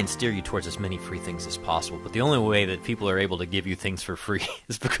 we try and steer you towards as many free things as possible, but the only way that people are able to give you things for free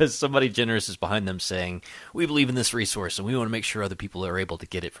is because somebody generous is behind them saying, we believe in this resource, and we want to make sure other people are able to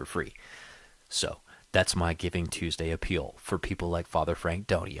get it for free. So that's my Giving Tuesday appeal for people like Father Frank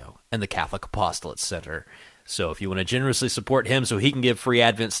Donio and the Catholic Apostolate Center. So if you want to generously support him so he can give free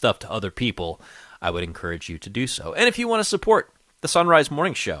Advent stuff to other people, I would encourage you to do so. And if you want to support the Sunrise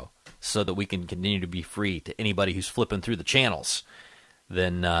Morning Show, so that we can continue to be free to anybody who's flipping through the channels,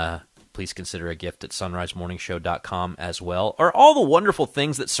 then please consider a gift at sunrisemorningshow.com as well, or all the wonderful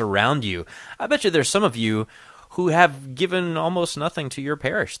things that surround you. I bet you there's some of you who have given almost nothing to your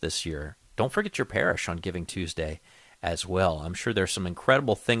parish this year. Don't forget your parish on Giving Tuesday as well. I'm sure there's some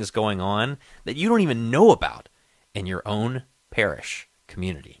incredible things going on that you don't even know about in your own parish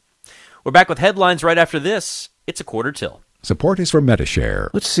community. We're back with headlines right after this. It's a quarter till. Support is for Metashare.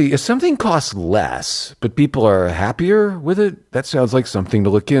 Let's see, if something costs less, but people are happier with it, that sounds like something to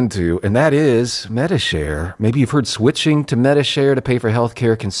look into, and that is Metashare. Maybe you've heard switching to Metashare to pay for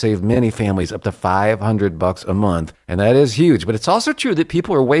healthcare can save many families up to $500 a month, and that is huge. But it's also true that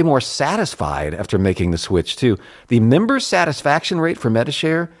people are way more satisfied after making the switch, too. The member satisfaction rate for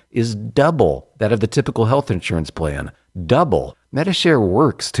Metashare is double that of the typical health insurance plan. Double. Metashare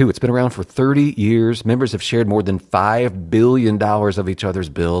works, too. It's been around for 30 years. Members have shared more than $5 billion of each other's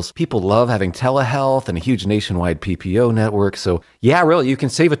bills. People love having telehealth and a huge nationwide PPO network. So, yeah, really, you can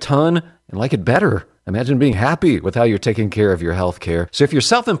save a ton and like it better. Imagine being happy with how you're taking care of your health care. So if you're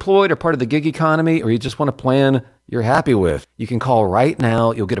self-employed or part of the gig economy, or you just want a plan you're happy with, you can call right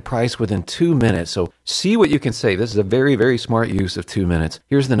now. You'll get a price within 2 minutes. So see what you can save. This is a very, very smart use of 2 minutes.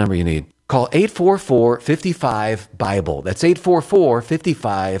 Here's the number you need. Call 844-55-BIBLE. That's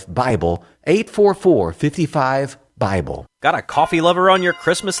 844-55-BIBLE. 844-55-BIBLE. Got a coffee lover on your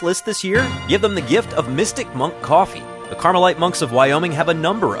Christmas list this year? Give them the gift of Mystic Monk Coffee. The Carmelite monks of Wyoming have a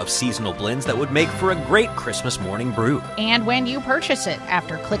number of seasonal blends that would make for a great Christmas morning brew. And when you purchase it,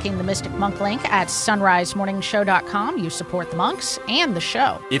 after clicking the Mystic Monk link at sunrisemorningshow.com, you support the monks and the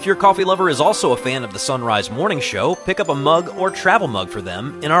show. If your coffee lover is also a fan of the Sunrise Morning Show, pick up a mug or travel mug for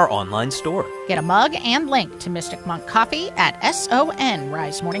them in our online store. Get a mug and link to Mystic Monk Coffee at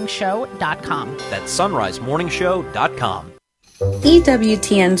sunrisemorningshow.com. That's sunrisemorningshow.com.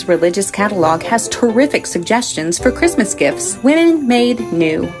 EWTN's religious catalog has terrific suggestions for Christmas gifts. Women Made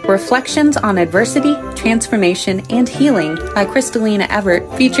New, Reflections on Adversity, Transformation, and Healing by Kristalina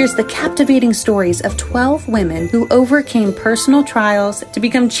Everett features the captivating stories of 12 women who overcame personal trials to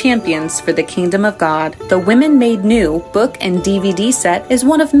become champions for the kingdom of God. The Women Made New book and DVD set is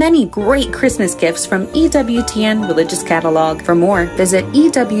one of many great Christmas gifts from EWTN Religious Catalog. For more, visit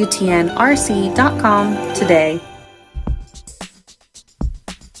EWTNRC.com today.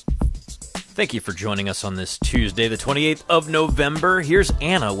 Thank you for joining us on this Tuesday, the 28th of November. Here's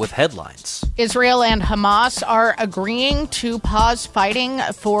Anna with headlines. Israel and Hamas are agreeing to pause fighting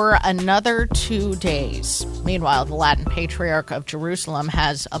for another 2 days. Meanwhile, the Latin Patriarch of Jerusalem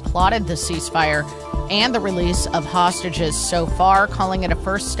has applauded the ceasefire and the release of hostages so far, calling it a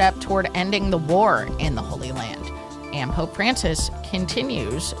first step toward ending the war in the Holy Land. And Pope Francis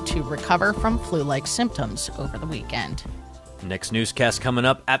continues to recover from flu-like symptoms over the weekend. Next newscast coming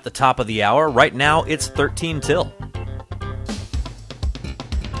up at the top of the hour. Right now, it's 13 till.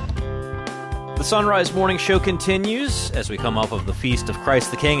 The Sunrise Morning Show continues as we come off of the Feast of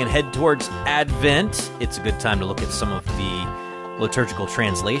Christ the King and head towards Advent. It's a good time to look at some of the liturgical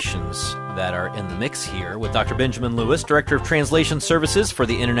translations that are in the mix here with Dr. Benjamin Lewis, Director of Translation Services for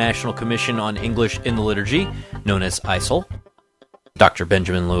the International Commission on English in the Liturgy, known as ICEL. Dr.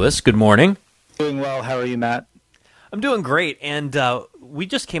 Benjamin Lewis, good morning. Doing well. How are you, Matt? I'm doing great, and we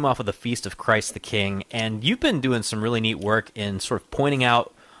just came off of the Feast of Christ the King, and you've been doing some really neat work in sort of pointing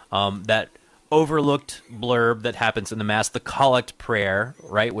out that overlooked blurb that happens in the Mass, the Collect Prayer,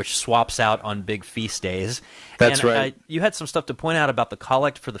 right, which swaps out on big feast days. That's right. You had some stuff to point out about the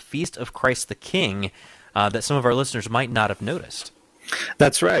Collect for the Feast of Christ the King that some of our listeners might not have noticed.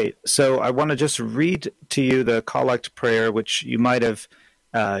 That's right. So I want to just read to you the Collect Prayer, which you might have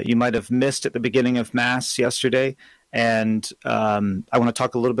missed at the beginning of Mass yesterday. And I want to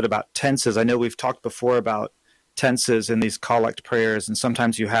talk a little bit about tenses. I know we've talked before about tenses in these collect prayers, and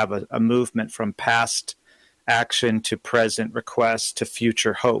sometimes you have a movement from past action to present request to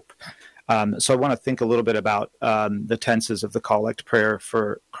future hope. So I want to think a little bit about the tenses of the collect prayer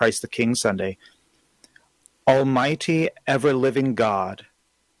for Christ the King Sunday. Almighty, ever-living God,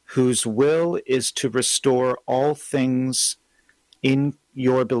 whose will is to restore all things in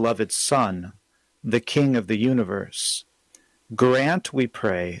your beloved Son, the King of the universe, grant, we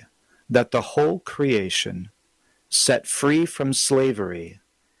pray, that the whole creation, set free from slavery,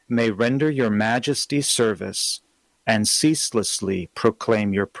 may render your majesty service and ceaselessly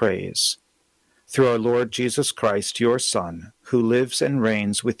proclaim your praise. Through our Lord Jesus Christ, your Son, who lives and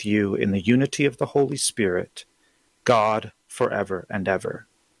reigns with you in the unity of the Holy Spirit, God forever and ever.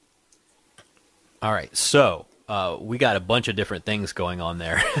 All right, so we got a bunch of different things going on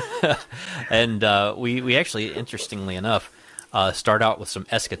there. And we actually, interestingly enough, start out with some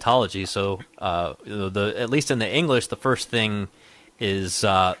eschatology. So at least in the English, the first thing is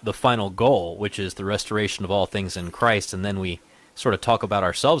the final goal, which is the restoration of all things in Christ, and then we sort of talk about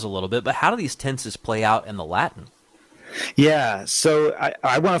ourselves a little bit. But how do these tenses play out in the Latin? Yeah, so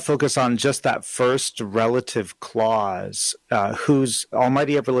I want to focus on just that first relative clause, whose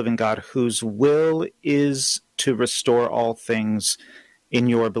Almighty ever-living God, whose will is to restore all things in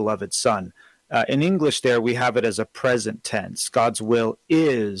your beloved Son. In English there, we have it as a present tense. God's will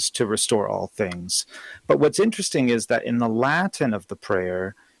is to restore all things. But what's interesting is that in the Latin of the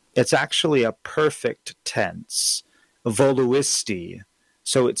prayer, it's actually a perfect tense, voluisti.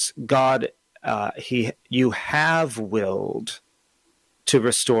 So it's God, you have willed to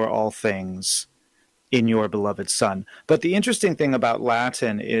restore all things in your beloved Son. But the interesting thing about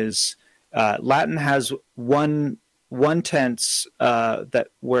Latin is Latin has one tense that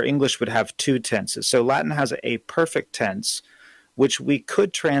where English would have two tenses. So Latin has a perfect tense, which we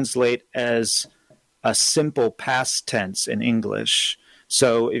could translate as a simple past tense in English.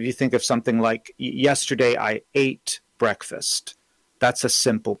 So if you think of something like, yesterday I ate breakfast, that's a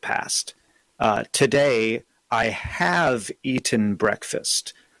simple past. Today I have eaten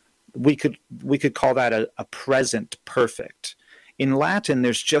breakfast. We could call that a present perfect. In Latin,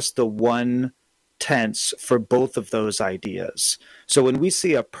 there's just the one tense for both of those ideas. So when we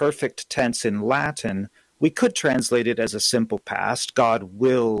see a perfect tense in Latin, we could translate it as a simple past, God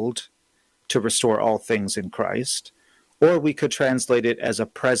willed to restore all things in Christ, or we could translate it as a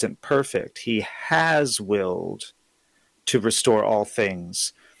present perfect, he has willed to restore all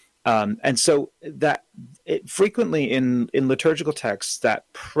things. And so that frequently in liturgical texts,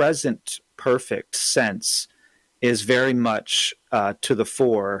 that present perfect sense is very much to the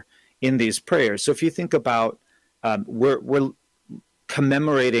fore in these prayers. So if you think about, we're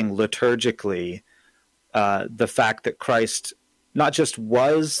commemorating liturgically the fact that Christ not just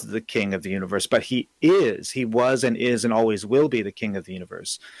was the King of the universe, but he was and is and always will be the King of the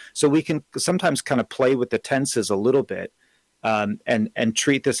universe. So we can sometimes kind of play with the tenses a little bit and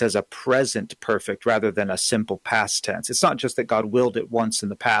treat this as a present perfect rather than a simple past tense. It's not just that God willed it once in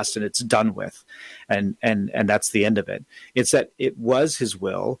the past and it's done with, and that's the end of it. It's that it was his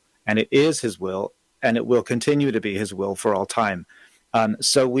will, and it is his will, and it will continue to be his will for all time.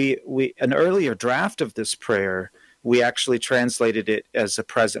 So we an earlier draft of this prayer, we actually translated it as a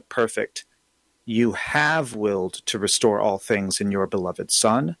present perfect. You have willed to restore all things in your beloved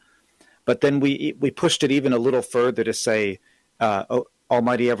Son. But then we pushed it even a little further to say,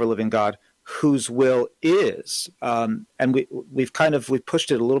 Almighty ever-living God, whose will is. And we've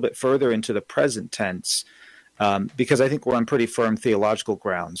pushed it a little bit further into the present tense, because I think we're on pretty firm theological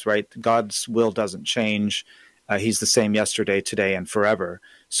grounds, right? God's will doesn't change. He's the same yesterday, today, and forever.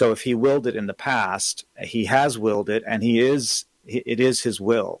 So if he willed it in the past, he has willed it, and it is his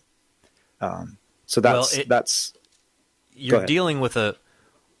will. So that's you're dealing with a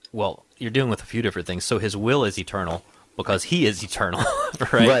few different things. So his will is eternal because he is eternal,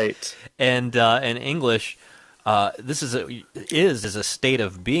 right? Right. And in English, this is a state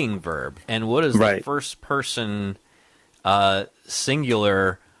of being verb. And what is the first person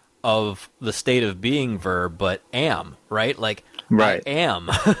singular of the state of being verb but am, right? Like, I am,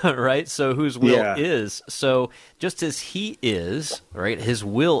 right? So whose will is. So just as he is, right, his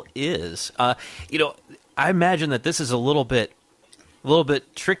will is. I imagine that this is a little bit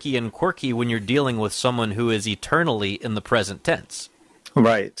tricky and quirky when you're dealing with someone who is eternally in the present tense.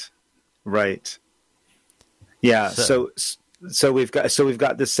 Right. Yeah. So we've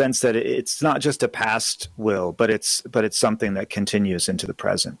got this sense that it's not just a past will, but it's something that continues into the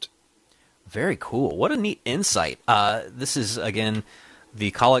present. Very cool. What a neat insight. This is, again,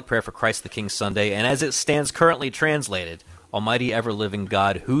 the Collect Prayer for Christ the King Sunday, and as it stands currently translated, Almighty ever-living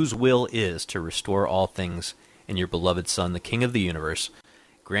God, whose will is to restore all things in your beloved Son, the King of the universe,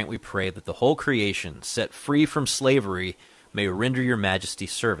 grant, we pray, that the whole creation, set free from slavery, may render your majesty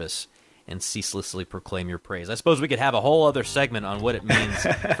service and ceaselessly proclaim your praise. I suppose we could have a whole other segment on what it means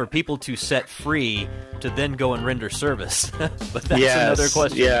for people to set free to then go and render service. But that's another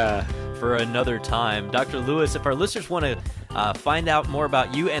question for another time. Dr. Lewis, if our listeners want to find out more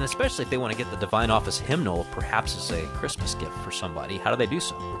about you, and especially if they want to get the Divine Office hymnal, perhaps as a Christmas gift for somebody, how do they do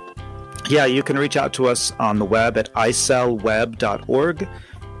so? Yeah, you can reach out to us on the web at icelweb.org,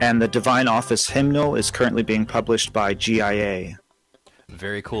 and the Divine Office hymnal is currently being published by GIA.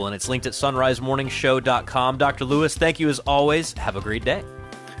 Very cool, and it's linked at sunrisemorningshow.com. Dr. Lewis, thank you as always. Have a great day.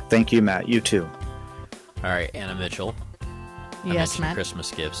 Thank you, Matt. You too. All right, Anna Mitchell. mentioned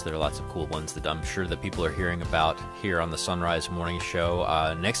Christmas gifts. There are lots of cool ones that I'm sure that people are hearing about here on the Sunrise Morning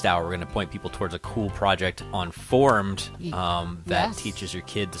Show. Next hour, we're going to point people towards a cool project on Formed that teaches your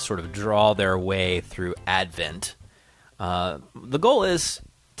kid to sort of draw their way through Advent. The goal is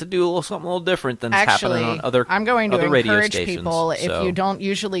to do something a little different than happening on other radio stations. I'm going to encourage people, if you don't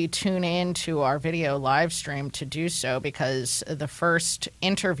usually tune in to our video live stream, to do so, because the first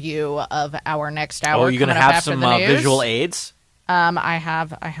interview of our next hour. Oh, you're going to have some visual aids? I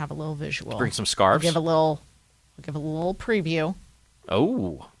have a little visual. Bring some scarves? I'll give a little preview.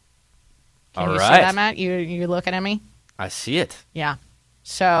 Oh. Can you see that, Matt? You looking at me? I see it. Yeah.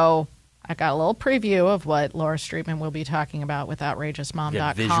 So I got a little preview of what Laura Streitmann will be talking about with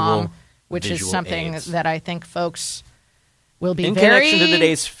OutrageousMom.com, which is something that I think folks will be in connection to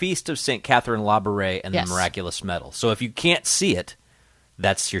today's Feast of St. Catherine Laboure and the Miraculous Medal. So if you can't see it,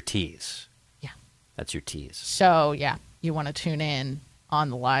 that's your tease. Yeah. That's your tease. So, yeah, you want to tune in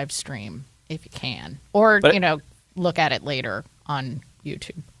on the live stream if you can. Or, look at it later on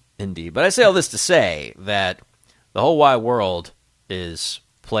YouTube. Indeed. But I say all this to say that the whole wide world is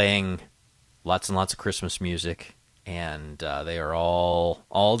playing lots and lots of Christmas music, and they are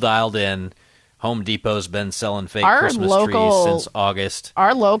all dialed in. Home Depot's been selling fake Christmas trees since August.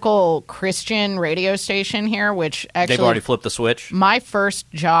 Our local Christian radio station here, which actually... They've already flipped the switch? My first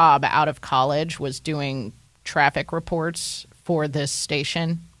job out of college was doing traffic reports for this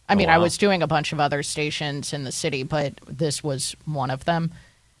station. I mean, I was doing a bunch of other stations in the city, but this was one of them.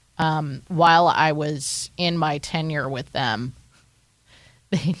 While I was in my tenure with them,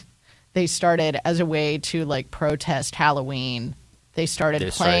 they started, as a way to protest Halloween, they started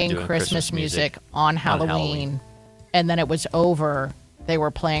playing Christmas music on Halloween, and then it was over. They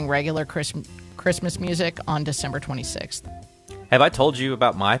were playing regular Christmas music on December 26th. Have I told you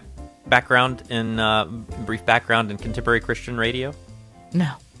about my background brief background in contemporary Christian radio?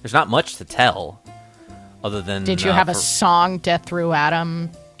 No. There's not much to tell, other than... Did you have a song, Death Through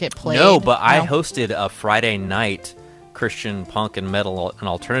Adam, get played? No, but I hosted a Friday night Christian punk and metal and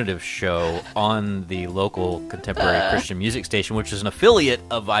alternative show on the local contemporary Christian music station, which is an affiliate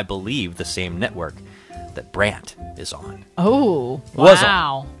of, I believe, the same network that Brant is on. Oh,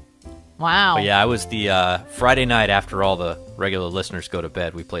 wow. Wow. But yeah, I was the Friday night after all the regular listeners go to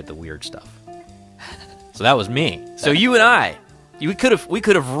bed, we played the weird stuff. So that was me. So you and I, we could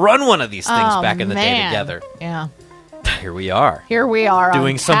have run one of these things back in the day together. Yeah. Here we are.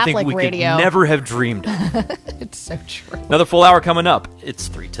 Doing something Catholic we radio. could never have dreamed of. It's so true. Another full hour coming up. It's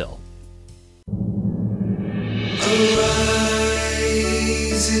 3 till. Arise,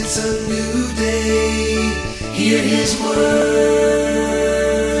 it's a new day. Hear his word,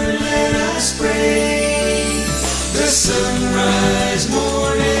 let us pray. The Sunrise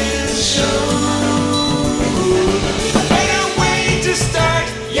Morning Show. Can't wait to start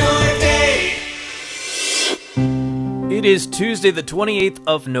your day. It is Tuesday, the 28th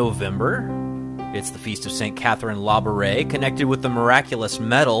of November. It's the Feast of St. Catherine Laboure, connected with the Miraculous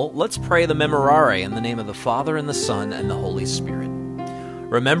Medal. Let's pray the Memorare in the name of the Father, and the Son, and the Holy Spirit.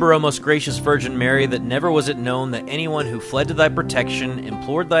 Remember, O most gracious Virgin Mary, that never was it known that anyone who fled to thy protection,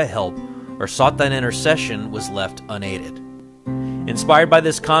 implored thy help, or sought thine intercession was left unaided. Inspired by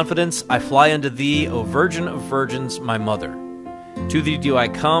this confidence, I fly unto thee, O Virgin of Virgins, my Mother. To thee do I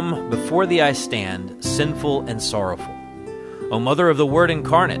come, before thee I stand, sinful and sorrowful. O Mother of the Word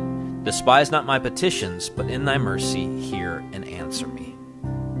incarnate, despise not my petitions, but in thy mercy hear and answer me.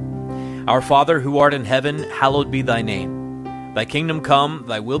 Our Father, who art in heaven, hallowed be thy name. Thy kingdom come,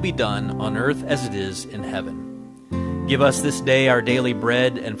 thy will be done, on earth as it is in heaven. Give us this day our daily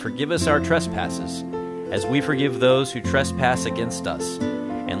bread, and forgive us our trespasses, as we forgive those who trespass against us.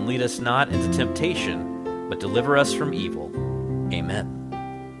 And lead us not into temptation, but deliver us from evil. Amen.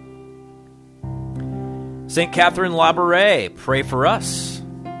 St. Catherine Laboure, pray for us.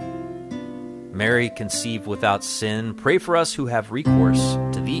 Mary, conceived without sin, pray for us who have recourse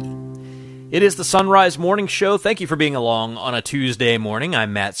to thee. It is the Sunrise Morning Show. Thank you for being along on a Tuesday morning.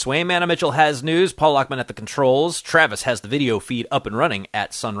 I'm Matt Swaim. Anna Mitchell has news. Paul Lockman at the controls. Travis has the video feed up and running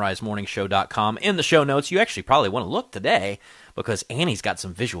at sunrisemorningshow.com. In the show notes, you actually probably want to look today because Annie's got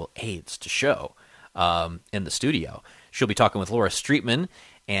some visual aids to show in the studio. She'll be talking with Laura Streitmann,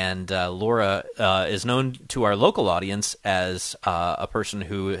 and Laura is known to our local audience as a person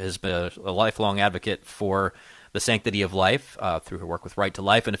who has been a lifelong advocate for the sanctity of life through her work with Right to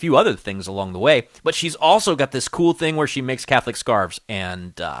Life and a few other things along the way. But she's also got this cool thing where she makes Catholic scarves,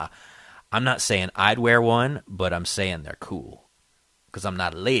 and I'm not saying I'd wear one, but I'm saying they're cool because I'm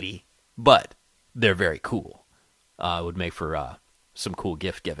not a lady, but they're very cool. Would make for some cool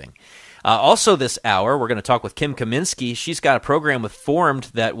gift giving. Also this hour, we're going to talk with Kim Kaminsky. She's got a program with Formed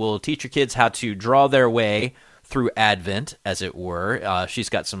that will teach your kids how to draw their way through Advent, as it were. She's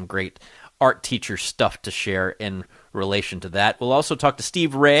got some great art teacher stuff to share in relation to that. We'll also talk to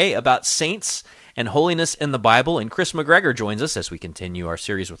Steve Ray about saints and holiness in the Bible, and Kris McGregor joins us as we continue our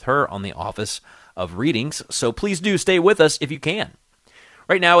series with her on the Office of Readings. So please do stay with us if you can.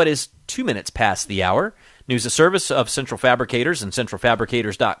 Right now it is 2 minutes past the hour. News, a service of Central Fabricators and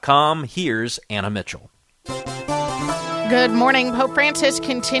centralfabricators.com. Here's Anna Mitchell. Good morning. Pope Francis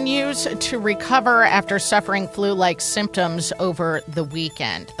continues to recover after suffering flu-like symptoms over the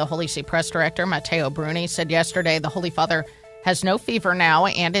weekend. The Holy See Press Director, Matteo Bruni, said yesterday the Holy Father has no fever now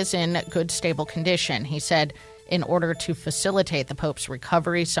and is in good, stable condition. He said in order to facilitate the Pope's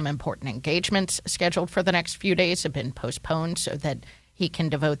recovery, some important engagements scheduled for the next few days have been postponed so that he can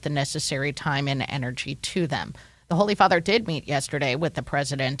devote the necessary time and energy to them. The Holy Father did meet yesterday with the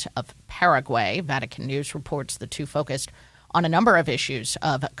president of Paraguay. Vatican News reports the two focused on a number of issues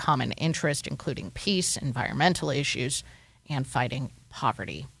of common interest, including peace, environmental issues, and fighting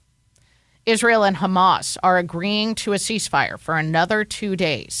poverty. Israel and Hamas are agreeing to a ceasefire for another 2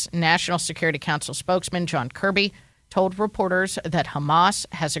 days. National Security Council spokesman John Kirby told reporters that Hamas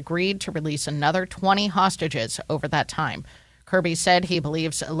has agreed to release another 20 hostages over that time. Kirby said he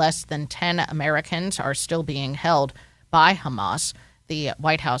believes less than 10 Americans are still being held by Hamas. The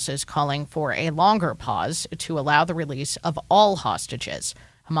White House is calling for a longer pause to allow the release of all hostages.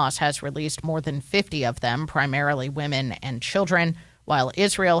 Hamas has released more than 50 of them, primarily women and children, while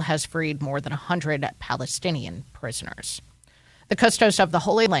Israel has freed more than 100 Palestinian prisoners. The Custos of the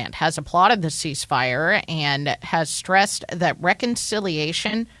Holy Land has applauded the ceasefire and has stressed that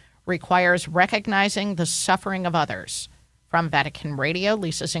reconciliation requires recognizing the suffering of others. From Vatican Radio,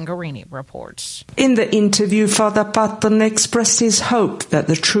 Lisa Zingarini reports. In the interview, Father Patton expressed his hope that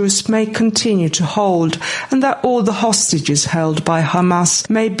the truce may continue to hold and that all the hostages held by Hamas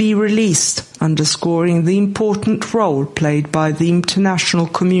may be released, underscoring the important role played by the international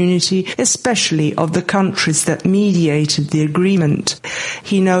community, especially of the countries that mediated the agreement.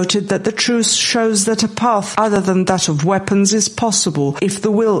 He noted that the truce shows that a path other than that of weapons is possible if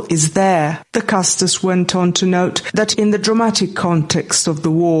the will is there. The Custos went on to note that in the dramatic context of the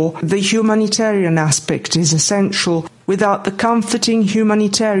war, the humanitarian aspect is essential. Without the comforting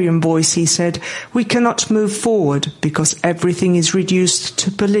humanitarian voice, he said, we cannot move forward because everything is reduced to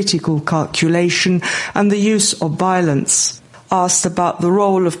political calculation and the use of violence. Asked about the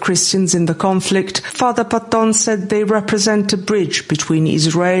role of Christians in the conflict, Father Patton said they represent a bridge between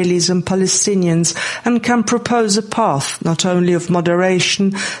Israelis and Palestinians and can propose a path not only of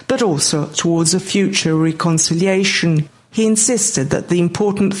moderation but also towards a future reconciliation. He insisted that the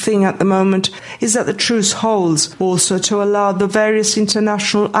important thing at the moment is that the truce holds, also to allow the various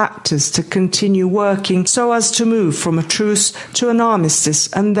international actors to continue working so as to move from a truce to an armistice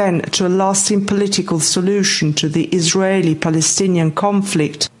and then to a lasting political solution to the Israeli-Palestinian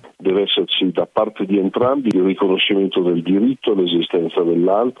conflict. Deve esserci da parte di entrambi il riconoscimento del diritto all'esistenza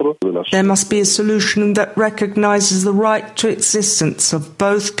dell'altro. There must be a solution that recognizes the right to existence of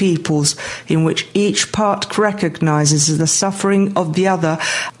both peoples, in which each part recognizes the suffering of the other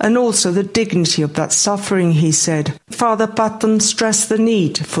and also the dignity of that suffering, he said. Father Patton stressed the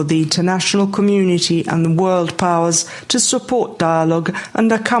need for the international community and the world powers to support dialogue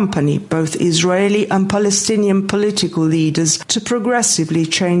and accompany both Israeli and Palestinian political leaders to progressively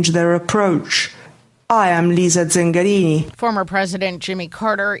change their approach. I am Lisa Zengarini. Former President Jimmy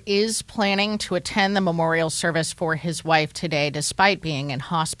Carter is planning to attend the memorial service for his wife today, despite being in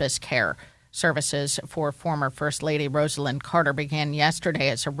hospice care. Services for former First Lady Rosalind Carter began yesterday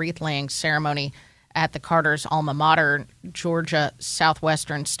as a wreath-laying ceremony at the Carter's alma mater. Georgia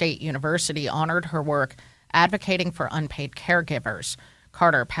Southwestern State University honored her work advocating for unpaid caregivers.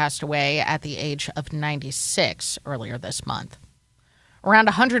 Carter passed away at the age of 96 earlier this month. Around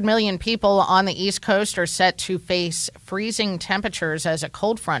 100 million people on the East Coast are set to face freezing temperatures as a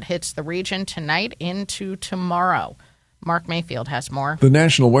cold front hits the region tonight into tomorrow. Mark Mayfield has more. The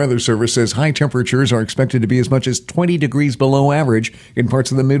National Weather Service says high temperatures are expected to be as much as 20 degrees below average in parts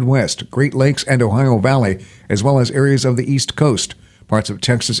of the Midwest, Great Lakes, and Ohio Valley, as well as areas of the East Coast. Parts of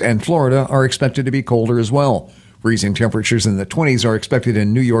Texas and Florida are expected to be colder as well. Freezing temperatures in the 20s are expected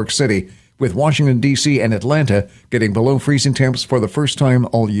in New York City, with Washington, D.C. and Atlanta getting below freezing temps for the first time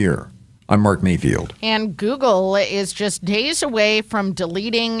all year. I'm Mark Mayfield. And Google is just days away from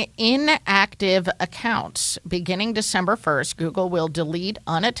deleting inactive accounts. Beginning December 1st, Google will delete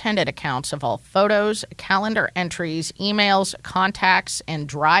unattended accounts of all photos, calendar entries, emails, contacts, and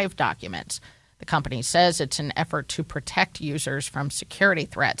Drive documents. The company says it's an effort to protect users from security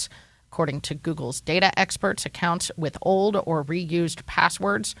threats. According to Google's data experts, accounts with old or reused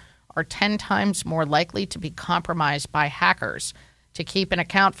passwords are 10 times more likely to be compromised by hackers. To keep an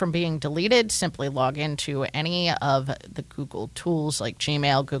account from being deleted, simply log into any of the Google tools like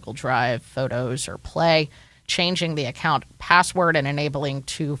Gmail, Google Drive, Photos, or Play. Changing the account password and enabling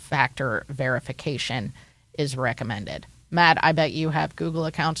two-factor verification is recommended. Matt, I bet you have Google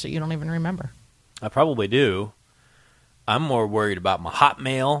accounts that you don't even remember. I probably do. I'm more worried about my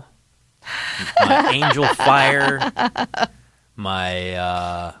Hotmail, my Angel Fire,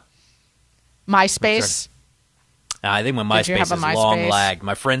 my MySpace. I think my MySpace is long lagged.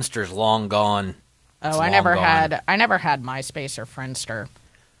 My Friendster's long gone. Oh, I never had MySpace or Friendster.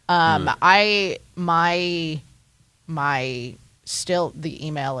 The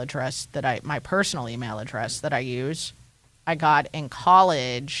email address my personal email address that I use, I got in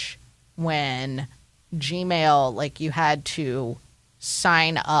college when Gmail, like, you had to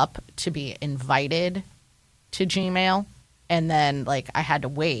sign up to be invited to Gmail, and then, like, I had to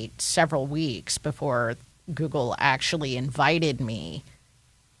wait several weeks before Google actually invited me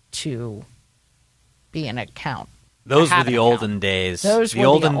to be an account. Those were the olden days. The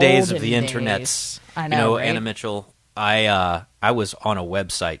olden days of the internets. I know, right? Anna Mitchell, I was on a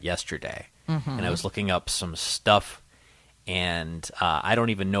website yesterday, and I was looking up some stuff, and I don't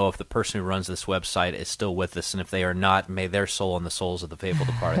even know if the person who runs this website is still with us, and if they are not, may their soul and the souls of the faithful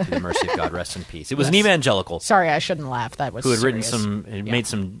departed through the mercy of God rest in peace. It was an evangelical. Sorry, I shouldn't laugh. That was who had serious. made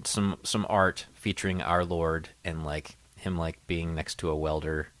some art featuring our Lord and like him like being next to a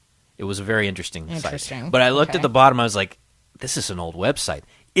welder. It was a very interesting site. But I looked at the bottom. I was like, this is an old website.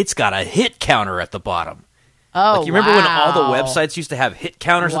 It's got a hit counter at the bottom. Oh, like, you remember when all the websites used to have hit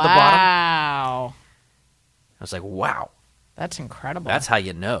counters at the bottom? Wow. I was like, wow. That's incredible. That's how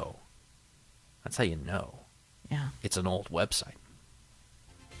you know. Yeah. It's an old website.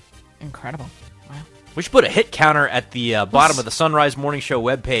 Incredible. Wow. We should put a hit counter at the bottom of the Sunrise Morning Show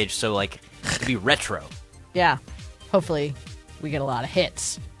webpage so, like, it'd be retro. Yeah. Hopefully we get a lot of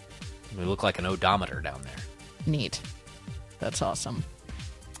hits. We look like an odometer down there. Neat. That's awesome.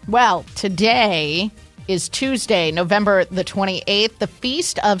 Well, today is Tuesday, November the 28th, the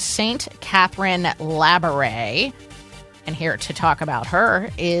feast of St. Catherine Laboure. And here to talk about her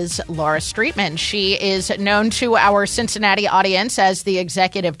is Laura Streitmann. She is known to our Cincinnati audience as the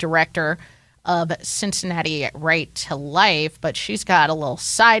executive director of Cincinnati Right to Life, but she's got a little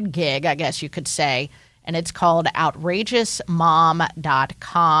side gig, I guess you could say, and it's called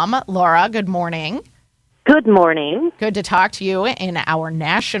OutrageousMom.com. Laura, good morning. Good morning. Good to talk to you in our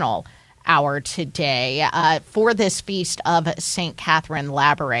national hour today for this feast of St. Catherine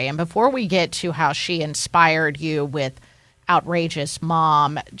Laboure. And before we get to how she inspired you with Outrageous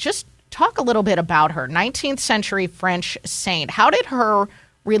Mom, just talk a little bit about her. 19th century French saint. How did her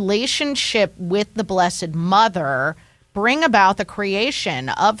relationship with the Blessed Mother bring about the creation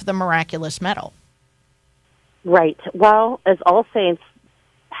of the Miraculous Medal? Right. Well, as all saints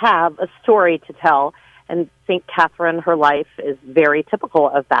have a story to tell, and St. Catherine, her life is very typical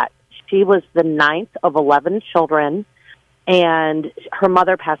of that. She was the 9th of 11 children, and her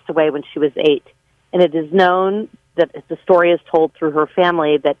mother passed away when she was 8. And it is known that the story is told through her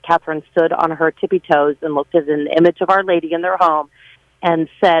family that Catherine stood on her tippy toes and looked at an image of Our Lady in their home and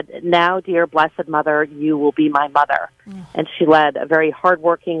said, "Now, dear Blessed Mother, you will be my mother." And she led a very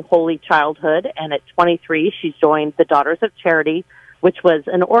hardworking, holy childhood, and at 23, she joined the Daughters of Charity, which was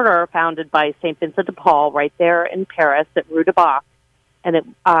an order founded by St. Vincent de Paul right there in Paris at Rue de Bac. And it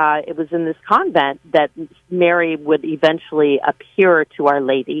was in this convent that Mary would eventually appear to Our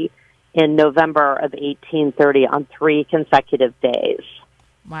Lady in November of 1830 on 3 consecutive days.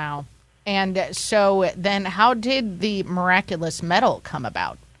 Wow. And so then how did the Miraculous Medal come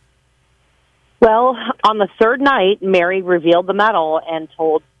about? Well, on the 3rd night, Mary revealed the medal and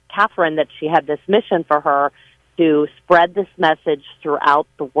told Catherine that she had this mission for her to spread this message throughout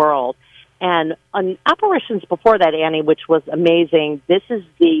the world. And on apparitions before that, Annie, which was amazing, this is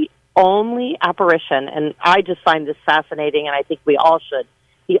the only apparition, and I just find this fascinating, and I think we all should,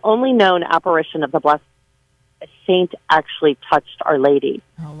 the only known apparition of the Blessed Saint actually touched Our Lady.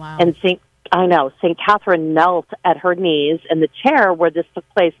 Oh, wow. And St. Catherine knelt at her knees, and the chair where this took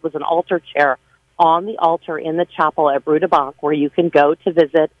place was an altar chair on the altar in the chapel at Rue de Bac, where you can go to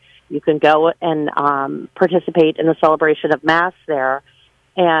visit. You can go and participate in the celebration of Mass there.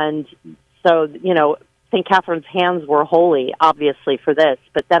 And so, you know, St. Catherine's hands were holy, obviously, for this.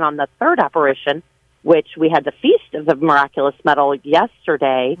 But then on the 3rd apparition, which we had the Feast of the Miraculous Medal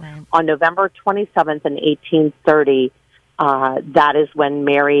yesterday, on November 27th in 1830, that is when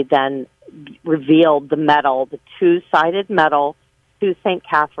Mary then revealed the medal, the two-sided medal, to St.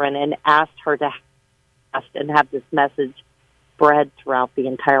 Catherine and asked her to have this message spread throughout the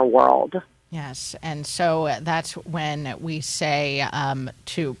entire world. Yes, and so that's when we say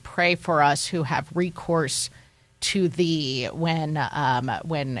to pray for us who have recourse to thee. When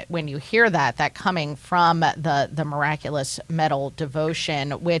you hear that coming from the Miraculous Medal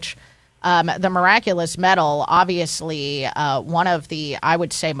devotion, which the Miraculous Medal, obviously one of the, I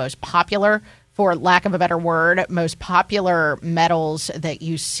would say, most popular, for lack of a better word, most popular medals that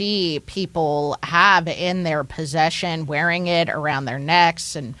you see people have in their possession, wearing it around their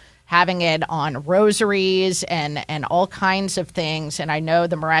necks and having it on rosaries and all kinds of things. And I know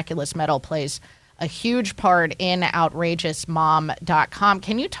the Miraculous Medal plays a huge part in OutrageousMom.com.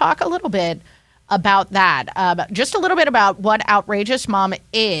 Can you talk a little bit about that? Just a little bit about what Outrageous Mom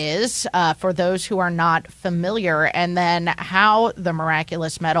is for those who are not familiar, and then how the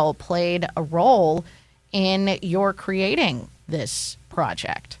Miraculous Medal played a role in your creating this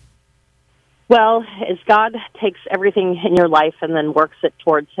project. Well, as God takes everything in your life and then works it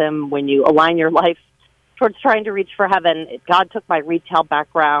towards Him, when you align your life towards trying to reach for heaven, God took my retail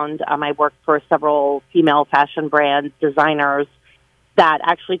background. I worked for several female fashion brands, designers, that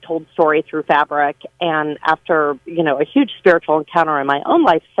actually told story through fabric. And after, a huge spiritual encounter in my own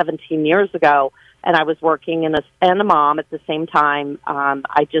life 17 years ago, and I was working and a mom at the same time,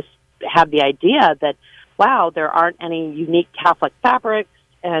 I just had the idea that, wow, there aren't any unique Catholic fabrics.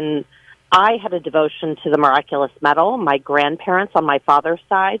 And I had a devotion to the Miraculous Medal. My grandparents on my father's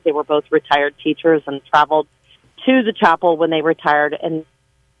side, they were both retired teachers and traveled to the chapel when they retired, and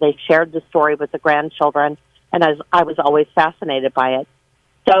they shared the story with the grandchildren, and I was always fascinated by it.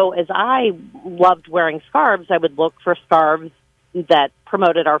 So as I loved wearing scarves, I would look for scarves that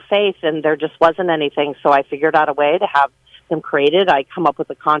promoted our faith, and there just wasn't anything, so I figured out a way to have them created. I come up with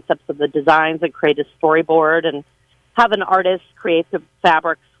the concepts of the designs and create a storyboard and have an artist create the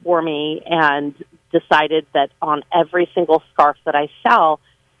fabrics for me, and decided that on every single scarf that I sell,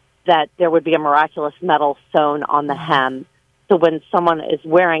 that there would be a Miraculous Medal sewn on the hem. So when someone is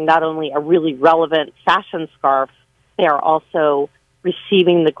wearing not only a really relevant fashion scarf, they are also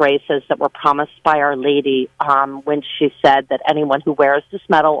receiving the graces that were promised by Our Lady when she said that anyone who wears this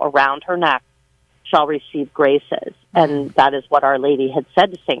medal around her neck shall receive graces. And that is what Our Lady had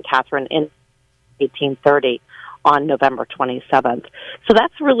said to St. Catherine in 1830. On November 27th. So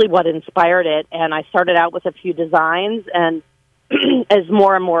that's really what inspired it. And I started out with a few designs, and as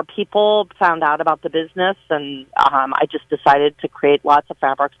more and more people found out about the business, and I just decided to create lots of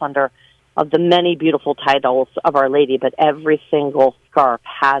fabrics under of the many beautiful titles of Our Lady, but every single scarf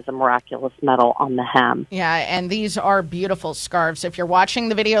has a Miraculous Medal on the hem. Yeah, and these are beautiful scarves. If you're watching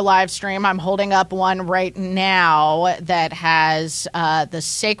the video live stream, I'm holding up one right now that has the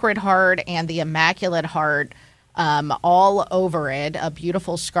Sacred Heart and the Immaculate Heart all over it. A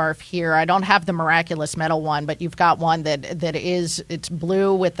beautiful scarf here. I don't have the Miraculous Medal one, but you've got one it's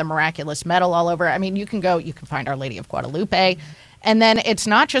blue with the Miraculous Medal all over. I mean, you can find Our Lady of Guadalupe. And then it's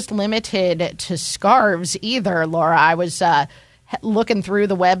not just limited to scarves either, Laura. I was looking through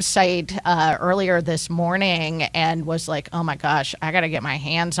the website earlier this morning and was like, oh my gosh, I got to get my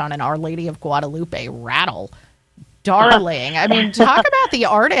hands on an Our Lady of Guadalupe rattle. Darling. I mean, talk about the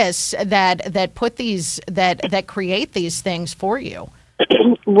artists that put these, that create these things for you.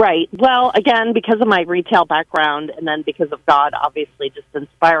 Right. Well, again, because of my retail background, and then because of God, obviously, just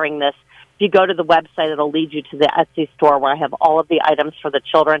inspiring this, if you go to the website, it'll lead you to the Etsy store where I have all of the items for the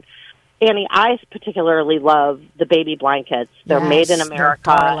children. Annie, I particularly love the baby blankets. They're made in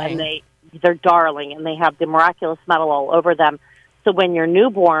America, and they're darling, and they have the Miraculous Medal all over them. So when your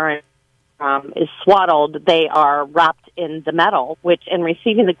newborn is swaddled, they are wrapped in the medal, which in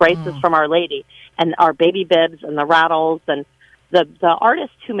receiving the graces from Our Lady, and our baby bibs and the rattles, and the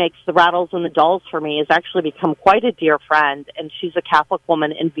artist who makes the rattles and the dolls for me has actually become quite a dear friend, and she's a Catholic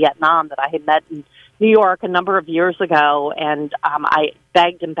woman in Vietnam that I had met in New York a number of years ago, and I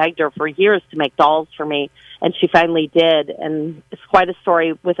begged and begged her for years to make dolls for me, and she finally did, and it's quite a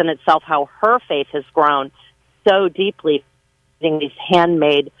story within itself how her faith has grown so deeply, using these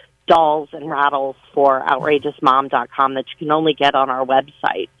handmade dolls and rattles for OutrageousMom.com that you can only get on our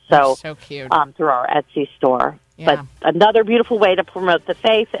website. So cute. Through our Etsy store. Yeah. But another beautiful way to promote the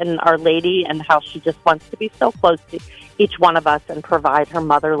faith and Our Lady, and how she just wants to be so close to each one of us and provide her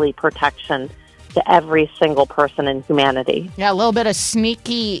motherly protection to every single person in humanity. Yeah, a little bit of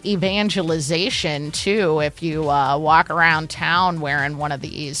sneaky evangelization, too, if you walk around town wearing one of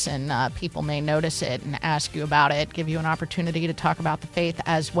these, and people may notice it and ask you about it, give you an opportunity to talk about the faith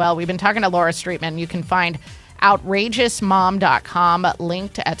as well. We've been talking to Laura Streitmann. You can find outrageousmom.com,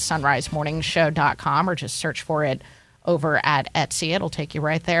 linked at sunrisemorningshow.com, or just search for it over at Etsy. It'll take you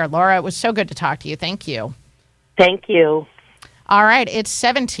right there. Laura, it was so good to talk to you. Thank you. Thank you. All right, it's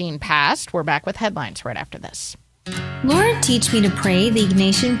 17 past. We're back with headlines right after this. Lord, Teach Me to Pray, the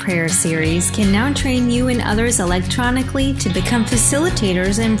Ignatian Prayer Series, can now train you and others electronically to become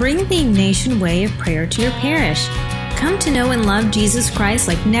facilitators and bring the Ignatian way of prayer to your parish. Come to know and love Jesus Christ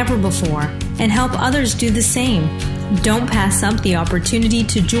like never before and help others do the same. Don't pass up the opportunity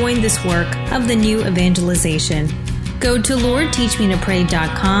to join this work of the new evangelization. Go to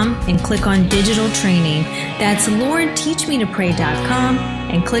LordTeachMeToPray.com and click on Digital Training. That's LordTeachMeToPray.com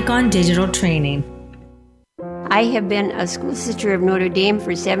and click on Digital Training. I have been a school sister of Notre Dame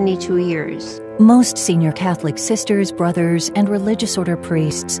for 72 years. Most senior Catholic sisters, brothers, and religious order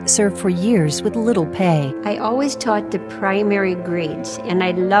priests serve for years with little pay. I always taught the primary grades, and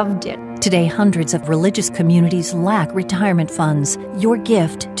I loved it. Today, hundreds of religious communities lack retirement funds. Your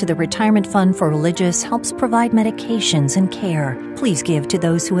gift to the Retirement Fund for Religious helps provide medications and care. Please give to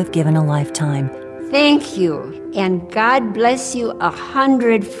those who have given a lifetime. Thank you, and God bless you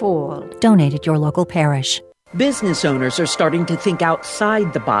 100-fold. Donate at your local parish. Business owners are starting to think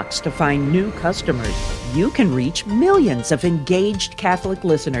outside the box to find new customers. You can reach millions of engaged Catholic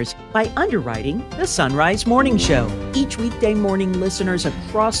listeners by underwriting the Sunrise Morning Show. Each weekday morning, listeners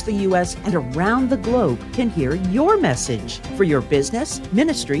across the U.S. and around the globe can hear your message for your business,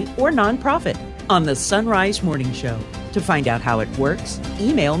 ministry, or nonprofit on the Sunrise Morning Show. To find out how it works,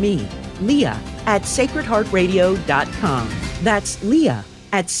 email me, Leah at sacredheartradio.com. That's Leah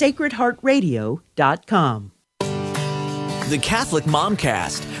at sacredheartradio.com. The Catholic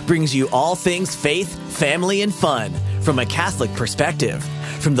Momcast brings you all things faith, family, and fun from a Catholic perspective.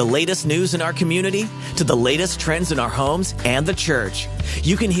 From the latest news in our community to the latest trends in our homes and the church.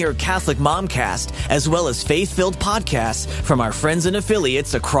 You can hear Catholic Momcast as well as faith-filled podcasts from our friends and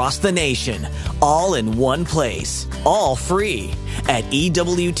affiliates across the nation, all in one place, all free at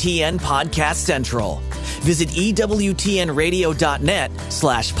EWTN Podcast Central. Visit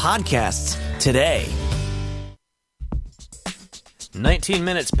EWTNradio.net/podcasts today. 19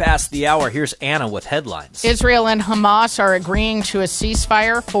 minutes past the hour. Here's Anna with headlines. Israel and Hamas are agreeing to a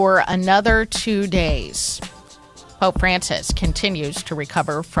ceasefire for another 2 days. Pope Francis continues to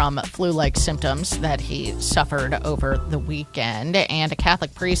recover from flu-like symptoms that he suffered over the weekend. And a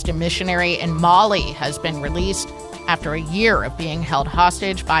Catholic priest and missionary in Mali has been released after a year of being held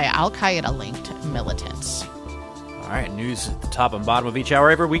hostage by Al-Qaeda-linked militants. All right, news at the top and bottom of each hour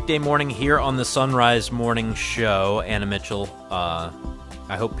every weekday morning here on the Sunrise Morning Show. Anna Mitchell, I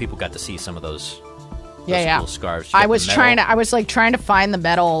hope people got to see some of those little scarves. I was trying to find the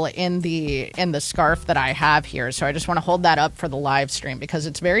medal in the scarf that I have here, so I just want to hold that up for the live stream because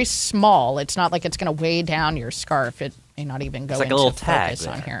it's very small. It's not like it's going to weigh down your scarf. It may not even go into focus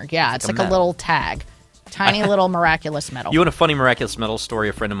on here. Yeah, it's like a little tag. Tiny little Miraculous Medal. You want a funny Miraculous Medal story?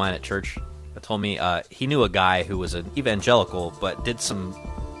 A friend of mine at church told me he knew a guy who was an evangelical but did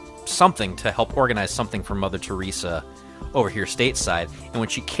something to help organize something for Mother Teresa over here stateside. And when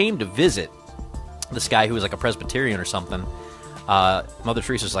she came to visit this guy who was like a Presbyterian or something, Mother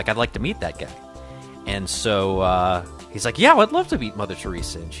Teresa was like, I'd like to meet that guy. And so he's like, yeah, I'd love to meet Mother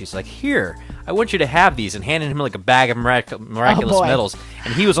Teresa. And she's like, here, I want you to have these, and handed him like a bag of miraculous medals.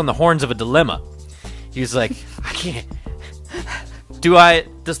 And he was on the horns of a dilemma. He was like, I can't.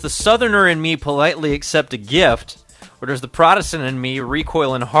 Does the Southerner in me politely accept a gift, or does the Protestant in me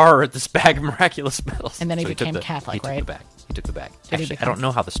recoil in horror at this bag of miraculous medals? And then he became Catholic, right? He took the bag. Actually, I don't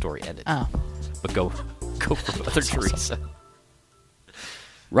know how the story ended. Oh. But go for Mother Teresa. Awesome.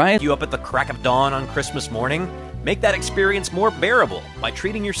 Ryan, you up at the crack of dawn on Christmas morning? Make that experience more bearable by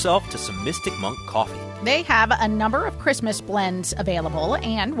treating yourself to some Mystic Monk coffee. They have a number of Christmas blends available,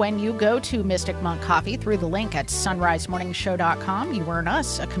 and when you go to Mystic Monk Coffee through the link at sunrisemorningshow.com, you earn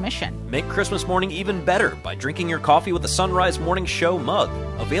us a commission. Make Christmas morning even better by drinking your coffee with a Sunrise Morning Show mug,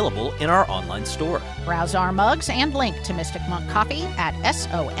 available in our online store. Browse our mugs and link to Mystic Monk Coffee at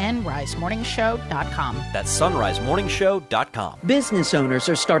sunrisemorningshow.com. That's sunrisemorningshow.com. Business owners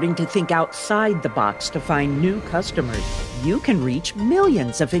are starting to think outside the box to find new customers. You can reach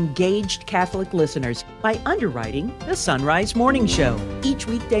millions of engaged Catholic listeners by underwriting the Sunrise Morning Show. Each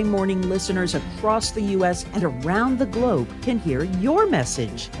weekday morning, listeners across the U.S. and around the globe can hear your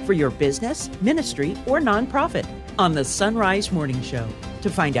message for your business, ministry, or nonprofit on the Sunrise Morning Show.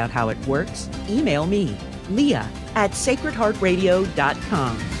 To find out how it works, email me, Leah at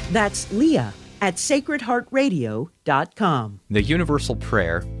sacredheartradio.com. That's Leah at sacredheartradio.com. The Universal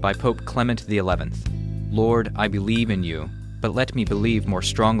Prayer by Pope Clement XI. Lord, I believe in you, but let me believe more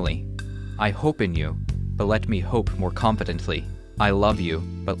strongly. I hope in you, but let me hope more confidently. I love you,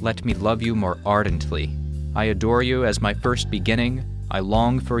 but let me love you more ardently. I adore you as my first beginning. I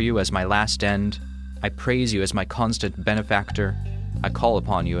long for you as my last end. I praise you as my constant benefactor. I call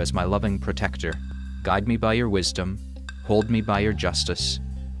upon you as my loving protector. Guide me by your wisdom. Hold me by your justice.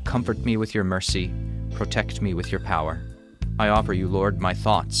 Comfort me with your mercy. Protect me with your power. I offer you, Lord, my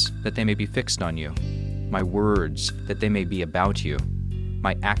thoughts, that they may be fixed on you. My words, that they may be about you.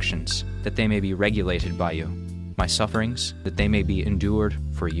 My actions, that they may be regulated by you. My sufferings, that they may be endured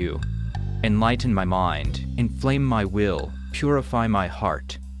for you. Enlighten my mind, inflame my will, purify my